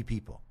for healthy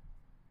people.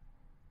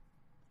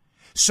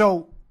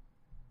 So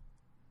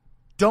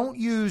don't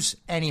use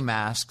any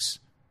masks.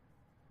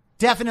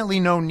 Definitely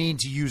no need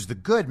to use the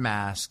good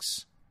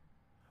masks.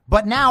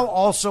 But now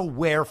also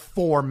wear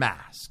 4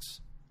 masks.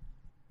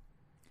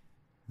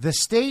 The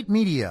state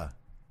media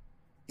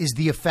is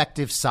the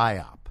effective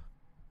psyop.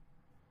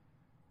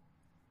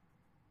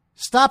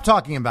 Stop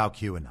talking about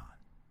QAnon.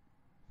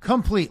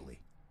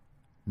 Completely.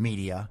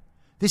 Media.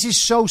 This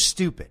is so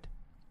stupid.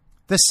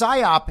 The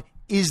psyop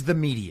is the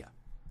media.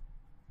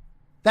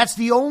 That's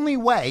the only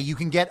way you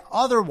can get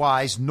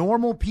otherwise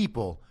normal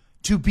people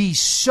to be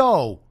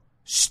so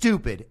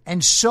stupid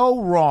and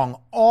so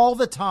wrong all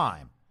the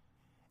time,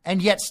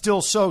 and yet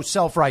still so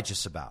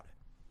self-righteous about it.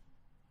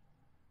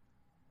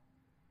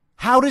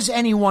 How does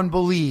anyone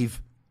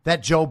believe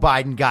that Joe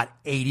Biden got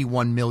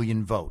 81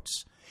 million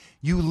votes?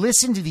 You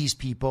listen to these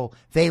people,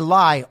 they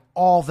lie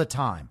all the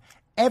time.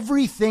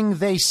 Everything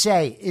they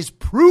say is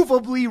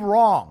provably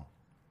wrong,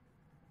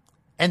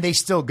 and they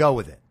still go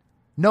with it.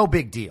 No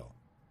big deal.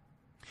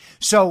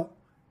 So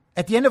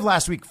at the end of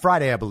last week,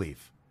 Friday, I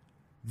believe,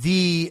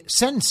 the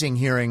sentencing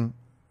hearing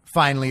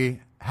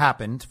finally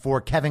happened for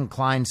Kevin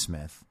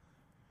Kleinsmith,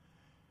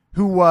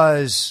 who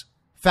was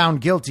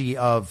found guilty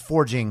of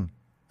forging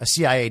a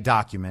CIA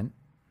document.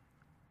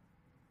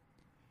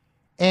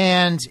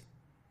 And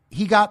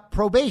he got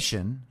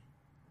probation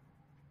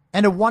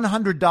and a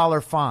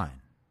 $100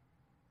 fine.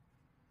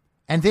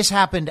 And this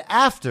happened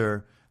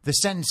after the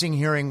sentencing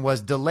hearing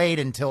was delayed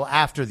until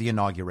after the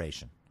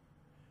inauguration.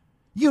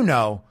 You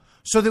know,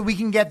 so that we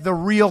can get the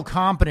real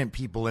competent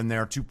people in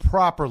there to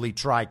properly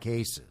try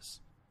cases.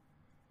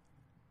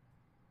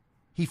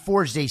 He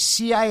forged a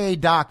CIA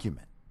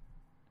document,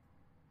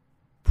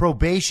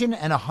 probation,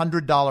 and a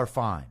 $100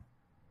 fine.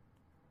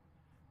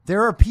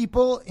 There are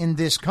people in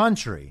this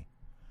country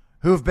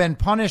who have been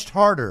punished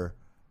harder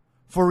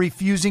for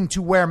refusing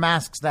to wear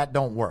masks that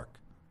don't work.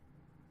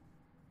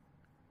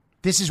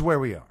 This is where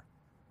we are.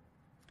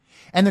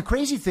 And the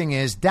crazy thing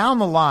is, down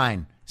the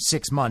line,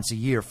 6 months, a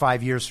year,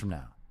 5 years from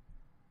now,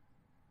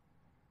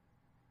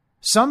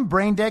 some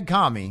brain-dead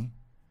commie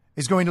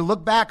is going to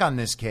look back on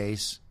this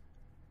case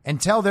and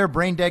tell their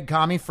brain-dead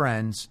commie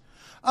friends,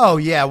 oh,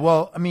 yeah,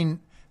 well, I mean,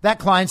 that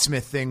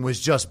Kleinsmith thing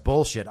was just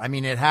bullshit. I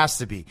mean, it has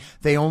to be.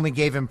 They only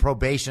gave him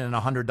probation and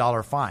a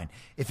 $100 fine.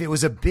 If it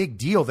was a big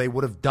deal, they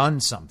would have done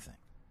something.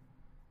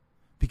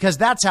 Because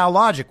that's how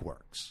logic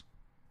works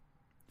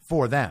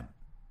for them.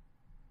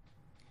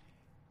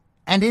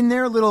 And in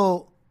their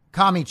little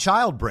commie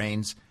child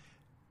brains,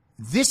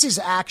 this is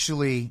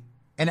actually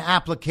an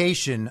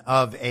application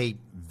of a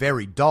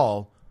very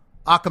dull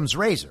Occam's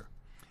razor.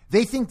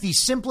 They think the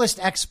simplest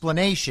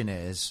explanation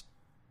is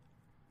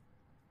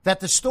that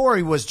the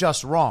story was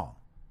just wrong.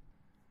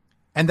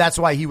 And that's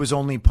why he was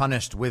only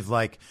punished with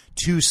like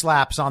 2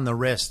 slaps on the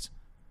wrist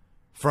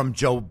from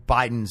Joe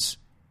Biden's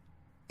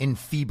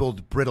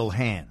enfeebled, brittle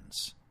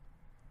hands,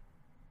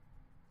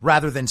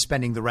 rather than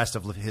spending the rest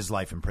of his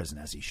life in prison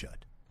as he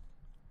should.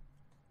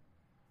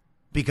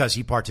 Because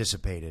he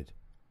participated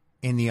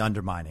in the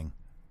undermining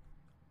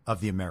of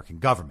the American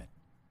government.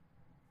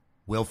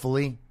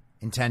 Willfully,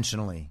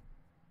 intentionally,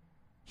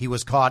 he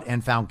was caught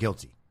and found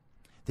guilty.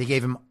 They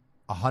gave him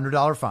a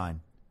 $100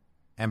 fine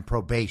and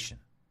probation.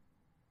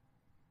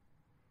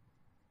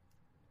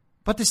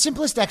 But the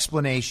simplest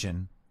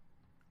explanation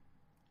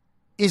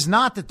is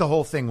not that the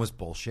whole thing was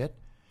bullshit.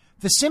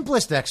 The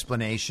simplest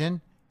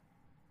explanation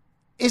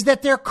is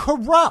that they're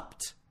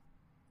corrupt.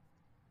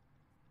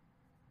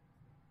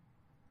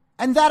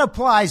 And that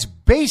applies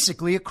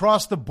basically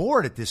across the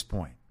board at this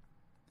point.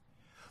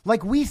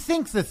 Like, we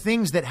think the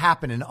things that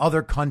happen in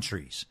other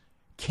countries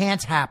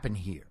can't happen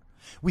here.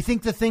 We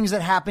think the things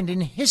that happened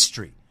in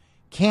history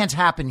can't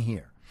happen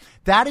here.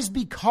 That is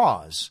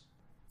because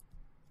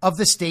of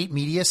the state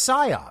media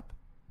psyop.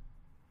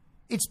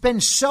 It's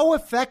been so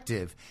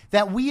effective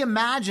that we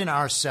imagine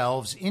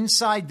ourselves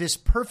inside this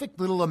perfect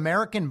little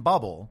American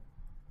bubble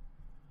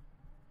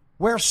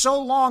where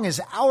so long as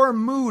our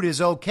mood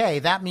is okay,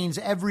 that means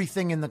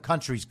everything in the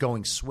country's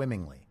going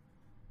swimmingly.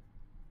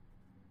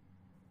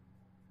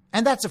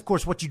 And that's, of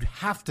course, what you'd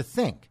have to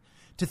think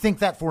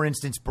that, for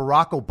instance,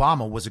 Barack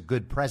Obama was a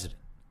good president,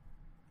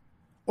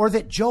 or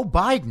that Joe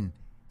Biden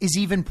is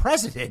even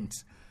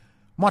president,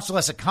 much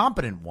less a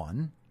competent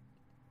one.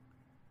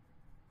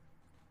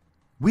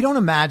 We don't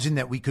imagine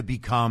that we could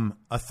become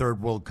a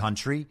third world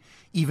country,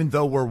 even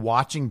though we're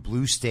watching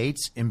blue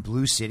states in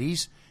blue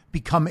cities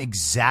become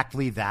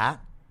exactly that.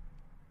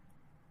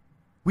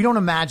 We don't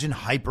imagine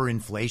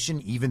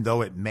hyperinflation, even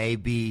though it may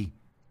be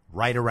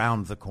right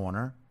around the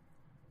corner.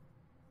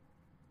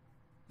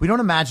 We don't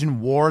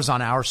imagine wars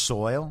on our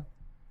soil,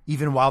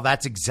 even while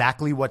that's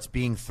exactly what's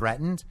being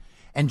threatened.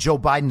 And Joe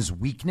Biden's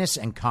weakness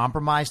and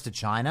compromise to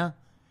China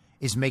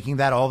is making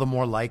that all the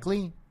more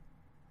likely.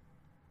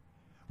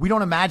 We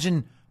don't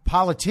imagine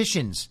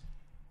politicians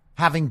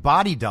having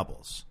body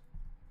doubles,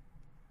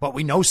 but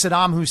we know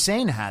Saddam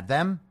Hussein had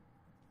them.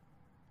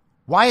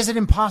 Why is it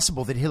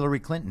impossible that Hillary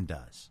Clinton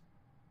does?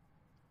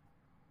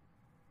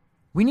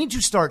 We need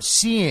to start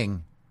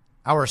seeing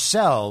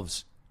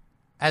ourselves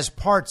as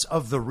parts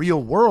of the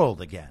real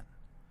world again.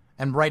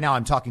 And right now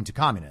I'm talking to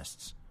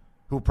communists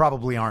who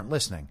probably aren't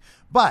listening,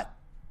 but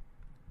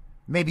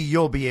maybe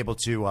you'll be able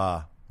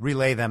to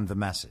relay them the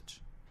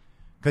message,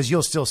 because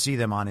you'll still see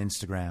them on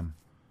Instagram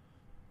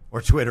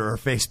or Twitter or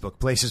Facebook,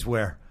 places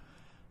where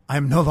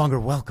I'm no longer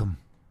welcome.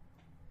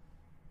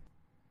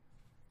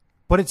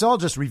 But it's all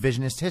just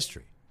revisionist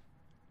history.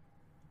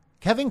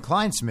 Kevin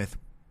Kleinsmith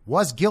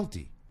was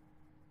guilty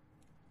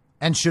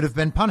and should have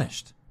been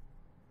punished.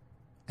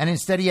 And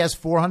instead he has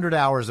 400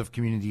 hours of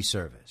community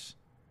service,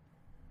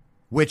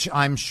 which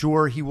I'm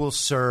sure he will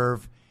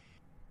serve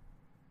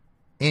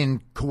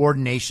in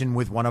coordination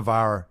with one of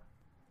our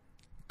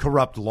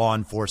corrupt law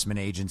enforcement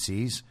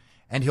agencies.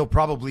 And he'll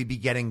probably be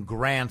getting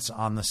grants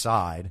on the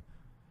side.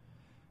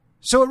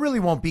 So it really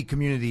won't be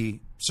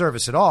community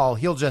service at all.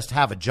 He'll just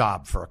have a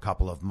job for a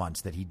couple of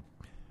months that he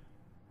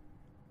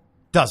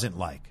doesn't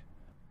like.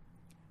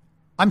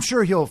 I'm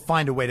sure he'll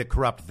find a way to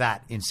corrupt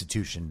that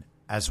institution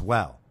as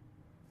well.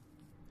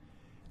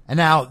 And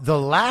now the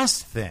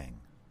last thing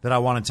that I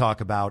want to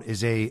talk about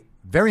is a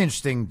very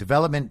interesting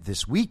development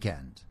this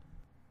weekend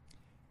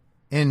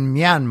in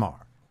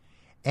Myanmar.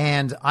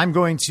 And I'm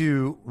going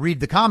to read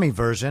the commie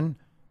version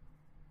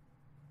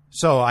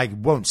so I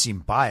won't seem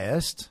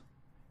biased.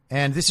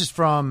 And this is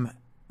from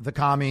the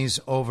commies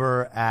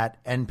over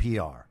at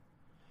NPR.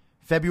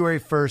 February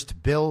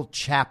 1st, Bill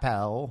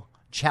Chappell.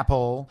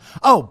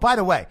 Oh, by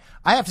the way,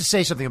 I have to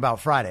say something about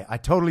Friday. I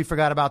totally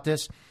forgot about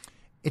this.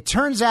 It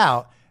turns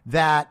out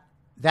that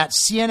that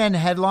CNN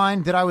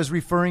headline that I was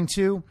referring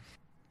to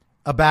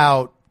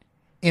about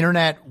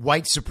internet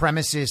white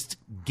supremacist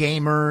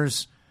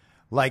gamers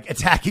like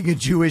attacking a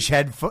Jewish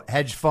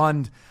hedge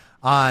fund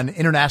on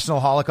International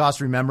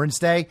Holocaust Remembrance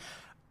Day,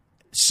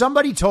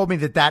 somebody told me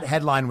that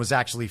headline was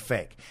actually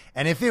fake.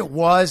 And if it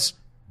was,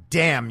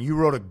 damn, you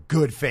wrote a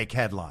good fake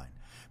headline,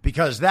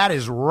 because that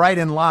is right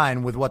in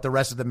line with what the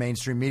rest of the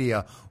mainstream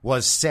media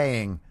was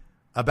saying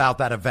about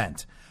that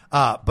event.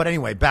 But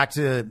anyway, back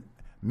to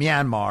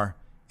Myanmar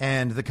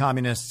and the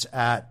communists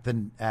at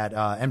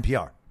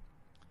NPR.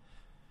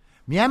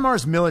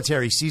 Myanmar's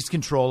military seized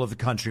control of the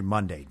country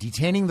Monday,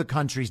 detaining the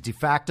country's de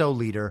facto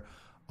leader,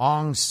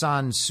 Aung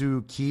San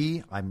Suu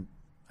Kyi. I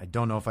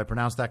don't know if I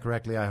pronounced that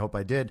correctly. I hope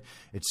I did.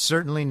 It's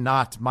certainly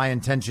not my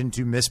intention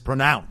to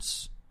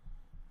mispronounce.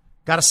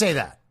 Got to say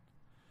that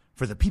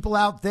for the people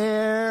out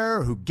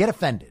there who get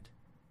offended.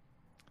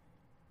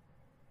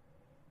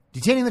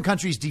 Detaining the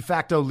country's de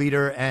facto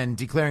leader and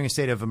declaring a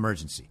state of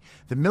emergency.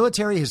 The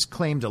military has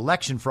claimed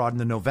election fraud in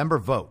the November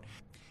vote,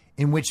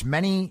 in which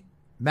many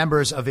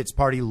members of its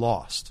party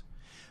lost.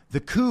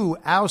 The coup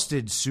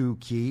ousted Suu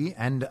Kyi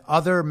and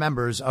other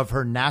members of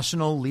her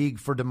National League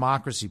for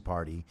Democracy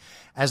party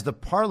as the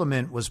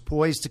parliament was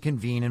poised to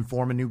convene and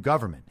form a new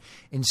government.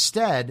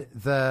 Instead,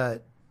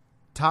 the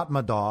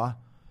Tatmadaw,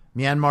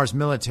 Myanmar's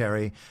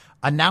military,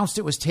 announced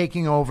it was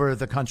taking over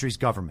the country's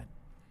government.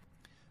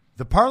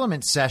 The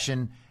parliament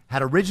session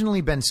had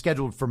originally been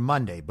scheduled for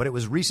Monday, but it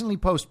was recently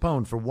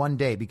postponed for one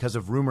day because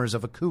of rumors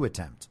of a coup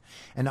attempt.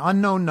 An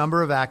unknown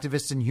number of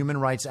activists and human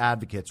rights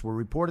advocates were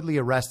reportedly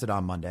arrested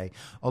on Monday,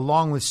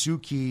 along with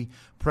Suu Kyi,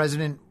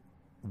 President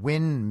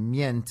Win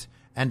Myint,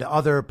 and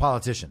other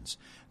politicians.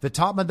 The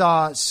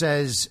Tatmadaw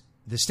says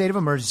the state of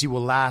emergency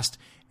will last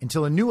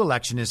until a new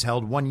election is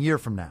held 1 year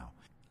from now.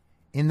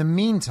 In the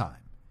meantime,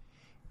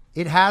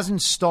 it has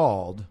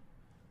installed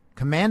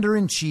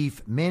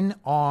Commander-in-Chief Min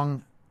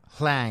Aung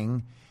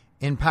Hlaing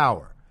in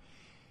power.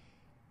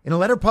 In a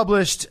letter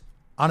published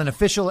on an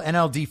official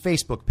NLD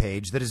Facebook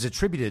page that is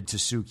attributed to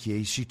Suu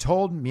Kyi, she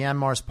told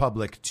Myanmar's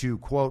public to,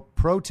 quote,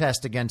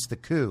 protest against the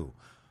coup,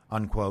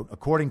 unquote,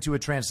 according to a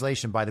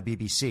translation by the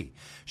BBC.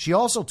 She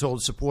also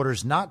told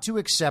supporters not to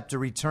accept a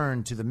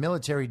return to the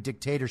military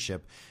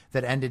dictatorship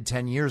that ended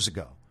 10 years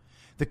ago.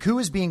 The coup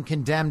is being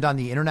condemned on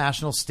the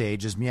international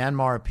stage as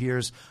Myanmar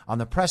appears on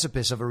the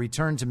precipice of a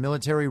return to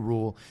military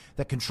rule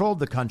that controlled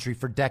the country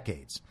for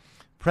decades.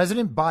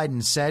 President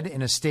Biden said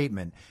in a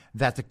statement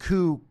that the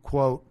coup,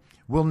 quote,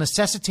 will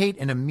necessitate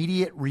an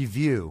immediate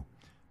review,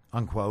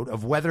 unquote,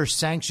 of whether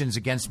sanctions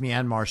against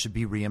Myanmar should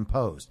be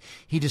reimposed.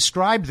 He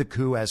described the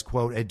coup as,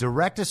 quote, a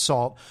direct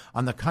assault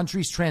on the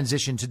country's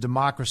transition to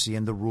democracy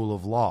and the rule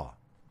of law.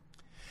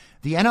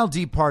 The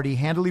NLD party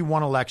handily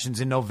won elections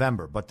in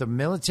November, but the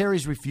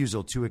military's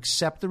refusal to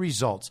accept the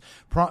results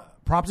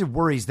prompted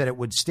worries that it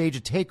would stage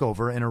a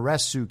takeover and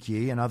arrest Suu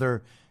Kyi and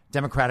other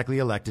democratically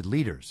elected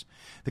leaders.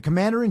 The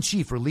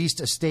commander-in-chief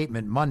released a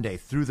statement Monday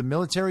through the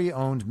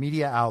military-owned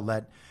media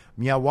outlet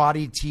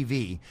Myawaddy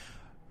TV,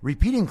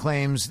 repeating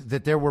claims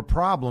that there were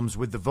problems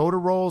with the voter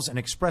rolls and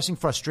expressing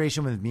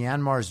frustration with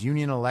Myanmar's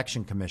Union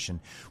Election Commission,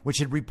 which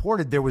had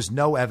reported there was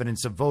no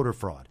evidence of voter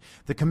fraud.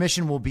 The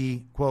commission will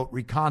be, quote,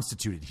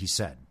 reconstituted, he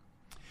said.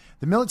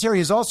 The military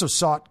has also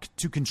sought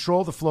to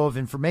control the flow of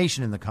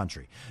information in the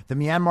country. The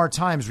Myanmar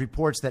Times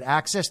reports that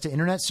access to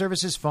internet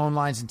services, phone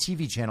lines, and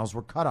TV channels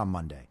were cut on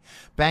Monday.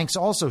 Banks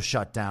also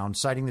shut down,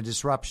 citing the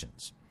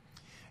disruptions.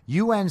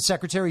 UN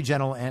Secretary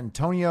General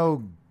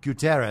Antonio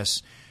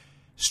Guterres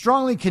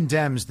strongly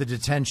condemns the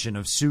detention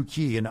of Suu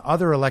Kyi and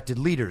other elected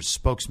leaders,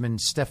 spokesman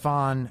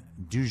Stefan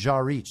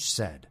Dujarric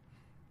said.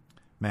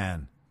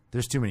 Man,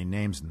 there's too many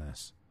names in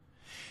this.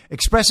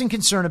 Expressing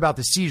concern about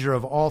the seizure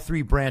of all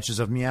three branches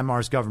of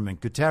Myanmar's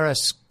government,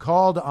 Guterres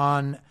called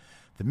on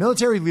the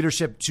military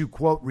leadership to,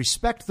 quote,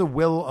 respect the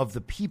will of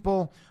the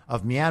people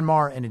of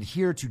Myanmar and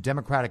adhere to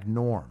democratic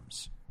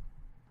norms.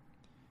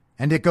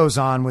 And it goes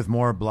on with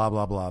more blah,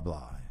 blah, blah,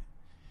 blah.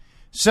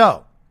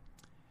 So,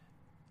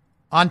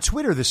 on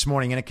Twitter this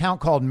morning, an account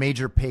called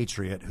Major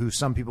Patriot, who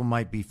some people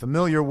might be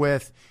familiar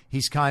with,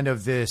 he's kind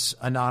of this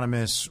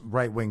anonymous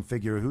right-wing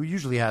figure who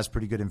usually has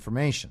pretty good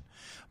information.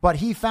 But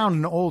he found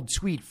an old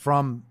tweet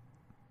from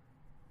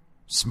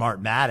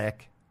Smartmatic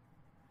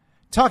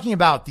talking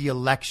about the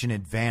election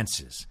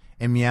advances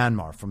in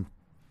Myanmar from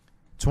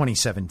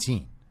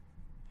 2017.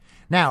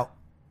 Now,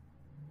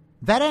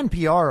 that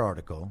NPR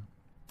article,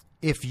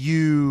 if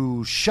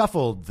you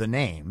shuffled the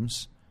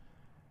names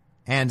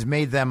and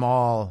made them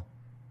all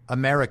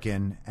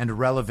American and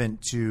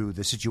relevant to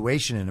the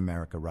situation in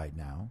America right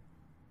now,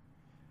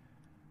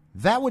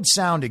 that would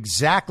sound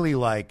exactly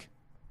like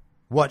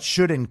what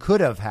should and could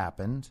have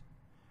happened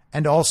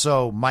and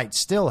also might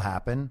still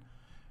happen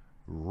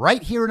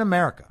right here in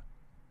America.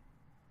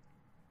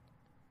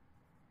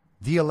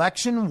 The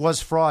election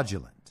was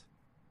fraudulent.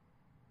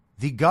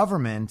 The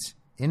government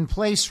in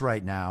place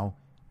right now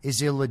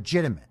is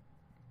illegitimate.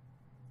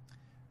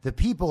 The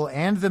people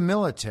and the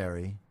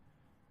military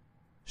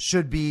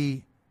should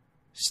be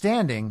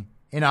standing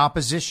in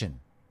opposition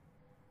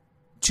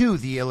to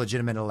the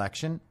illegitimate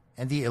election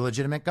and the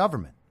illegitimate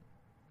government.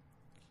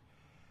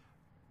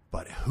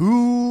 But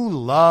who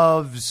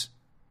loves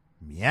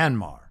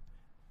Myanmar?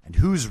 And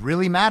who's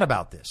really mad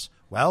about this?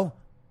 Well,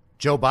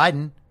 Joe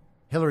Biden,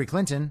 Hillary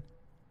Clinton,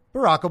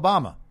 Barack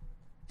Obama,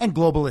 and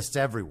globalists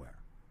everywhere.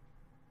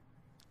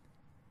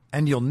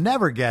 And you'll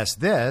never guess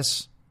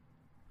this,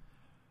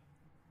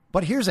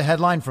 but here's a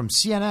headline from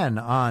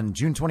CNN on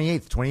June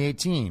 28th,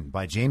 2018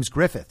 by James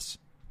Griffiths.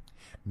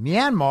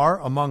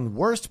 Myanmar among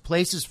worst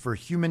places for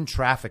human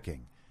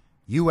trafficking,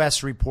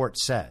 U.S. report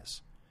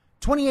says.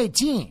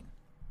 2018.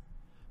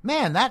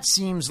 Man, that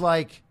seems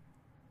like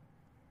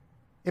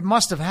it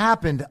must have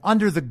happened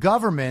under the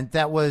government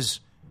that was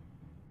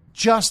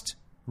just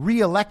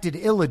reelected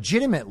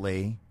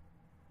illegitimately,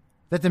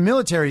 that the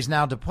military's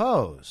now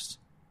deposed.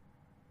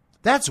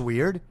 That's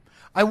weird.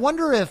 I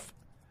wonder if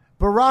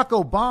Barack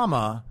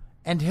Obama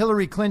and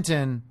Hillary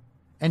Clinton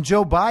and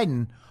Joe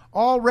Biden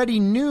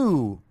already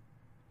knew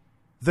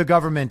the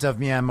government of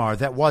Myanmar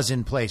that was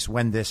in place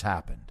when this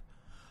happened.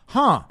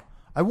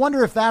 I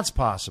wonder if that's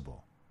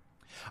possible.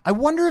 I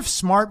wonder if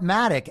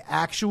Smartmatic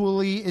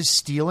actually is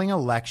stealing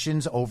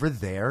elections over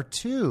there,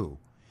 too.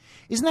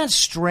 Isn't that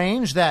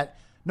strange that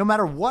no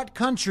matter what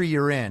country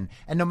you're in,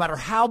 and no matter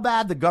how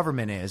bad the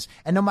government is,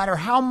 and no matter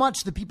how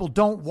much the people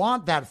don't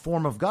want that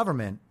form of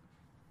government,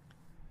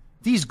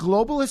 these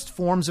globalist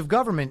forms of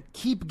government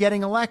keep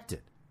getting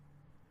elected?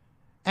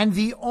 And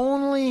the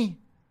only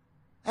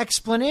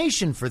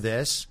explanation for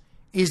this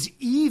is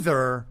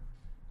either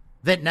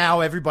that now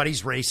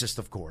everybody's racist,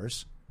 of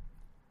course,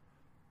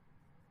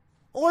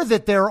 or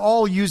that they're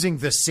all using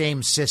the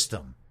same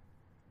system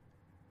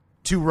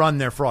to run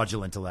their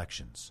fraudulent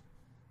elections.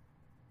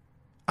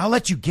 I'll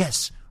let you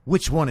guess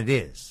which one it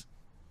is.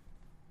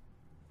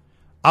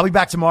 I'll be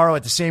back tomorrow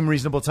at the same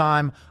reasonable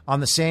time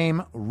on the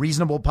same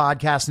reasonable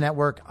podcast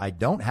network. I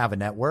don't have a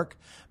network.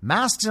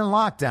 Masks and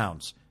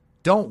lockdowns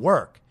don't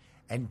work.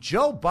 And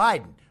Joe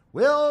Biden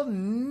will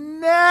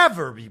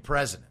never be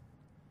president.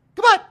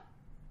 Goodbye.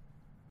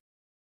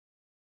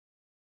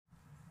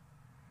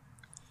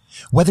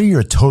 Whether you're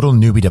a total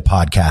newbie to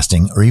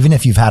podcasting or even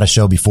if you've had a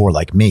show before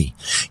like me,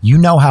 you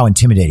know how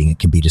intimidating it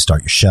can be to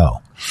start your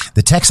show.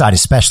 The tech side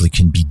especially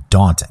can be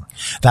daunting.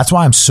 That's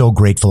why I'm so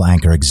grateful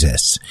Anchor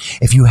exists.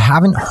 If you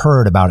haven't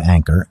heard about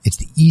Anchor, it's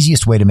the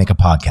easiest way to make a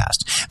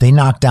podcast. They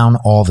knock down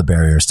all the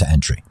barriers to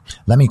entry.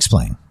 Let me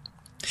explain.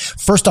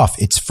 First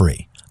off, it's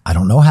free. I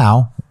don't know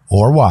how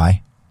or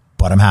why,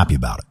 but I'm happy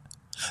about it.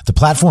 The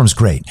platform's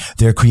great.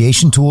 There are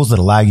creation tools that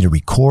allow you to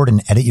record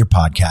and edit your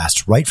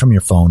podcast right from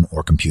your phone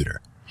or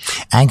computer.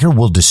 Anchor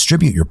will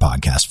distribute your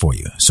podcast for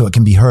you so it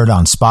can be heard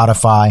on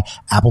Spotify,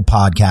 Apple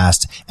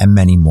Podcasts, and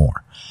many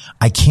more.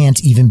 I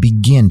can't even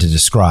begin to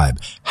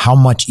describe how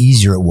much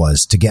easier it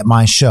was to get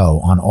my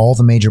show on all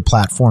the major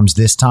platforms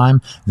this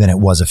time than it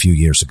was a few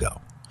years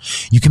ago.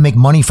 You can make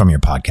money from your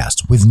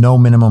podcast with no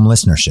minimum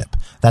listenership.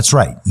 That's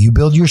right. You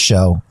build your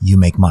show, you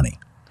make money.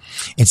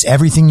 It's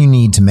everything you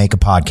need to make a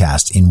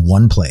podcast in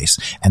one place,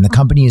 and the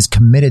company is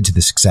committed to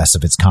the success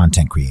of its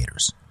content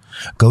creators.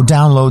 Go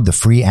download the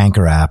free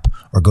Anchor app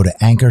or go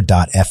to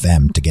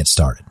anchor.fm to get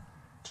started.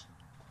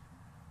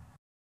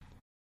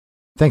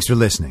 Thanks for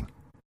listening.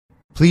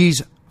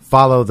 Please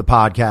follow the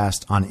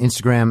podcast on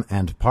Instagram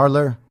and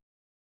Parler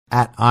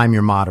at I'm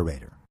Your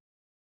Moderator.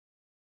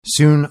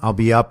 Soon I'll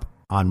be up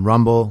on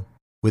Rumble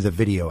with a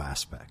video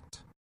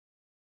aspect.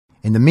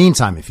 In the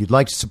meantime, if you'd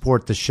like to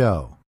support the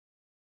show,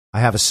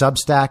 I have a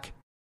Substack,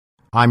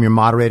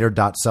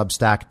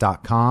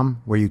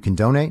 imyourmoderator.substack.com, where you can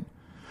donate.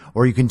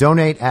 Or you can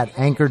donate at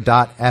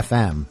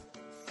anchor.fm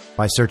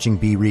by searching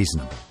Be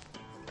Reasonable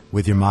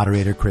with your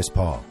moderator, Chris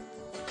Paul.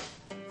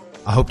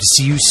 I hope to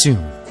see you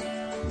soon.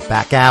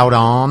 Back out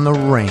on the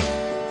range.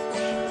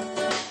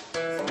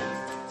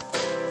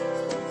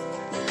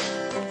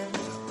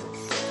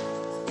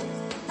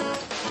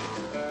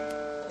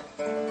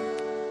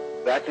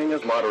 Acting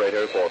as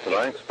moderator for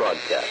tonight's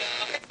broadcast.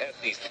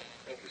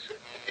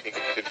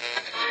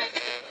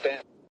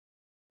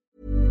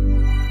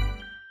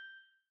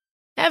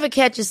 Ever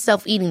catch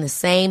yourself eating the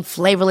same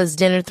flavorless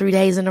dinner 3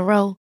 days in a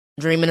row?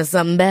 Dreaming of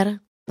something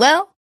better?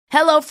 Well,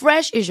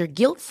 HelloFresh is your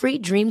guilt-free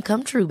dream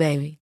come true,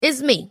 baby.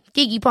 It's me,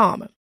 Keke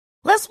Palmer.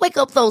 Let's wake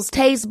up those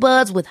taste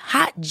buds with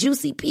hot,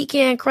 juicy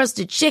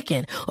pecan-crusted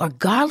chicken or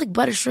garlic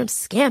butter shrimp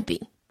scampi.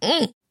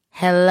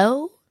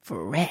 Hello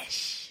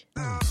Fresh.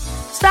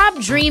 Stop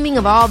dreaming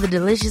of all the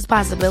delicious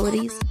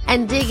possibilities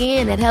and dig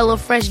in at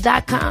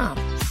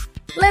HelloFresh.com.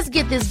 Let's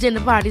get this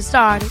dinner party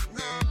started.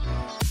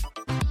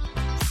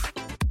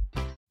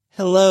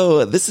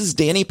 Hello, this is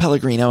Danny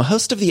Pellegrino,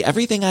 host of the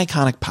Everything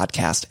Iconic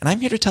podcast, and I'm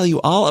here to tell you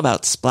all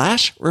about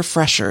Splash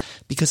Refresher,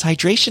 because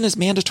hydration is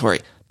mandatory,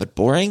 but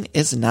boring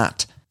is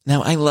not.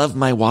 Now, I love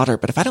my water,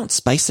 but if I don't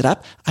spice it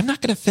up, I'm not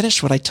going to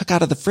finish what I took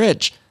out of the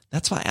fridge.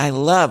 That's why I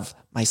love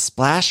my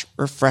Splash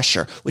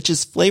Refresher, which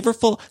is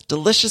flavorful,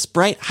 delicious,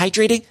 bright,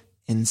 hydrating,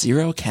 and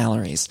 0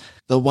 calories.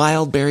 The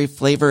wild berry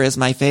flavor is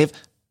my fave.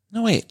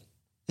 No, wait,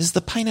 is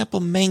the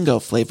pineapple mango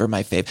flavor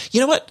my fave?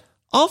 You know what?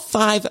 All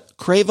 5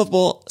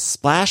 craveable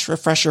Splash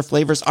Refresher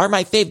flavors are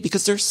my fave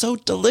because they're so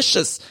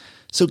delicious.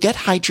 So get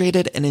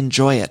hydrated and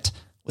enjoy it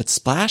with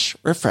Splash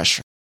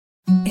Refresher.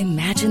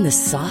 Imagine the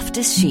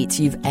softest sheets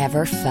you've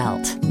ever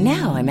felt.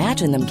 Now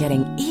imagine them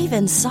getting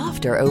even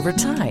softer over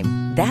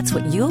time. That's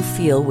what you'll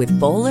feel with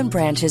Boll &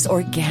 Branch's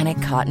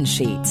organic cotton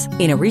sheets.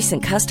 In a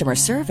recent customer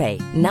survey,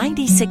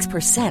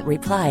 96%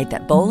 replied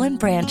that Boll &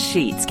 Branch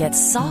sheets get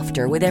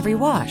softer with every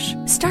wash.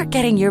 Start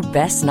getting your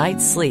best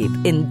night's sleep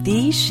in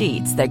these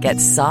sheets that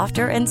get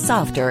softer and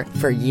softer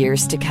for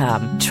years to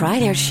come. Try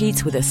their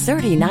sheets with a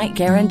 30-night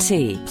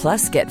guarantee.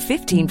 Plus, get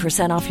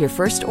 15% off your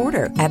first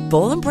order at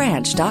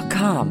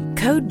bollandbranch.com.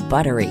 Code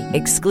BUTTERY.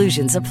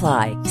 Exclusions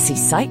apply. See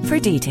site for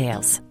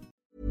details.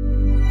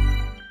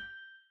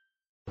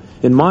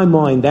 In my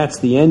mind, that's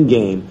the end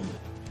game.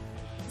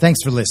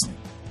 Thanks for listening.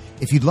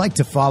 If you'd like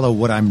to follow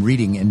what I'm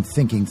reading and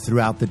thinking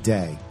throughout the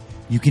day,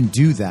 you can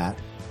do that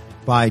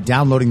by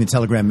downloading the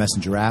Telegram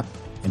Messenger app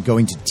and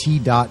going to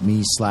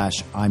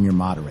t.me/I'm your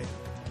moderator.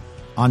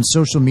 On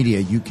social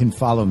media, you can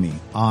follow me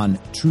on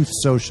Truth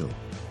Social,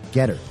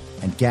 Getter,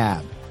 and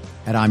Gab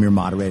at I'm your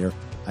moderator.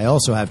 I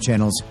also have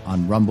channels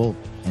on Rumble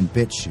and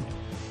BitChute.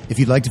 If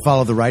you'd like to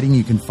follow the writing,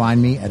 you can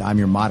find me at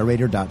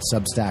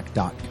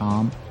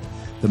imyourmoderator.substack.com.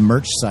 The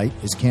merch site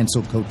is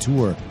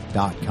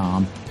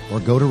cancelcouture.com, or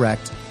go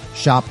direct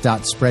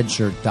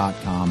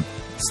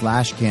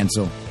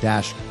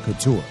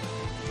shop.spreadshirt.com/cancel-couture.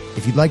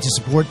 If you'd like to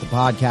support the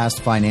podcast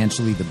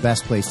financially, the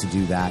best place to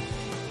do that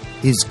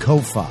is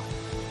Ko-Fi.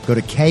 Go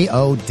to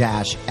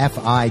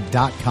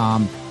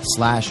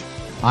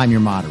ko-fi.com/I'm your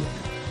moderator.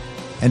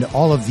 And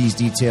all of these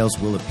details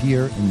will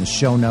appear in the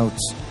show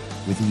notes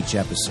with each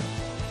episode.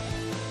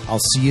 I'll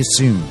see you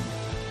soon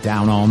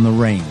down on the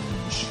range.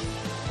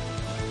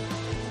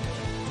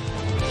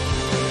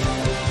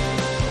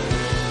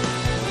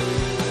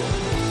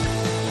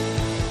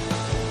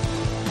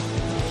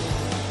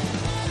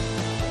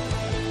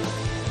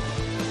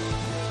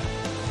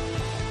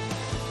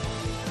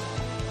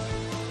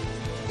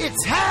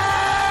 It's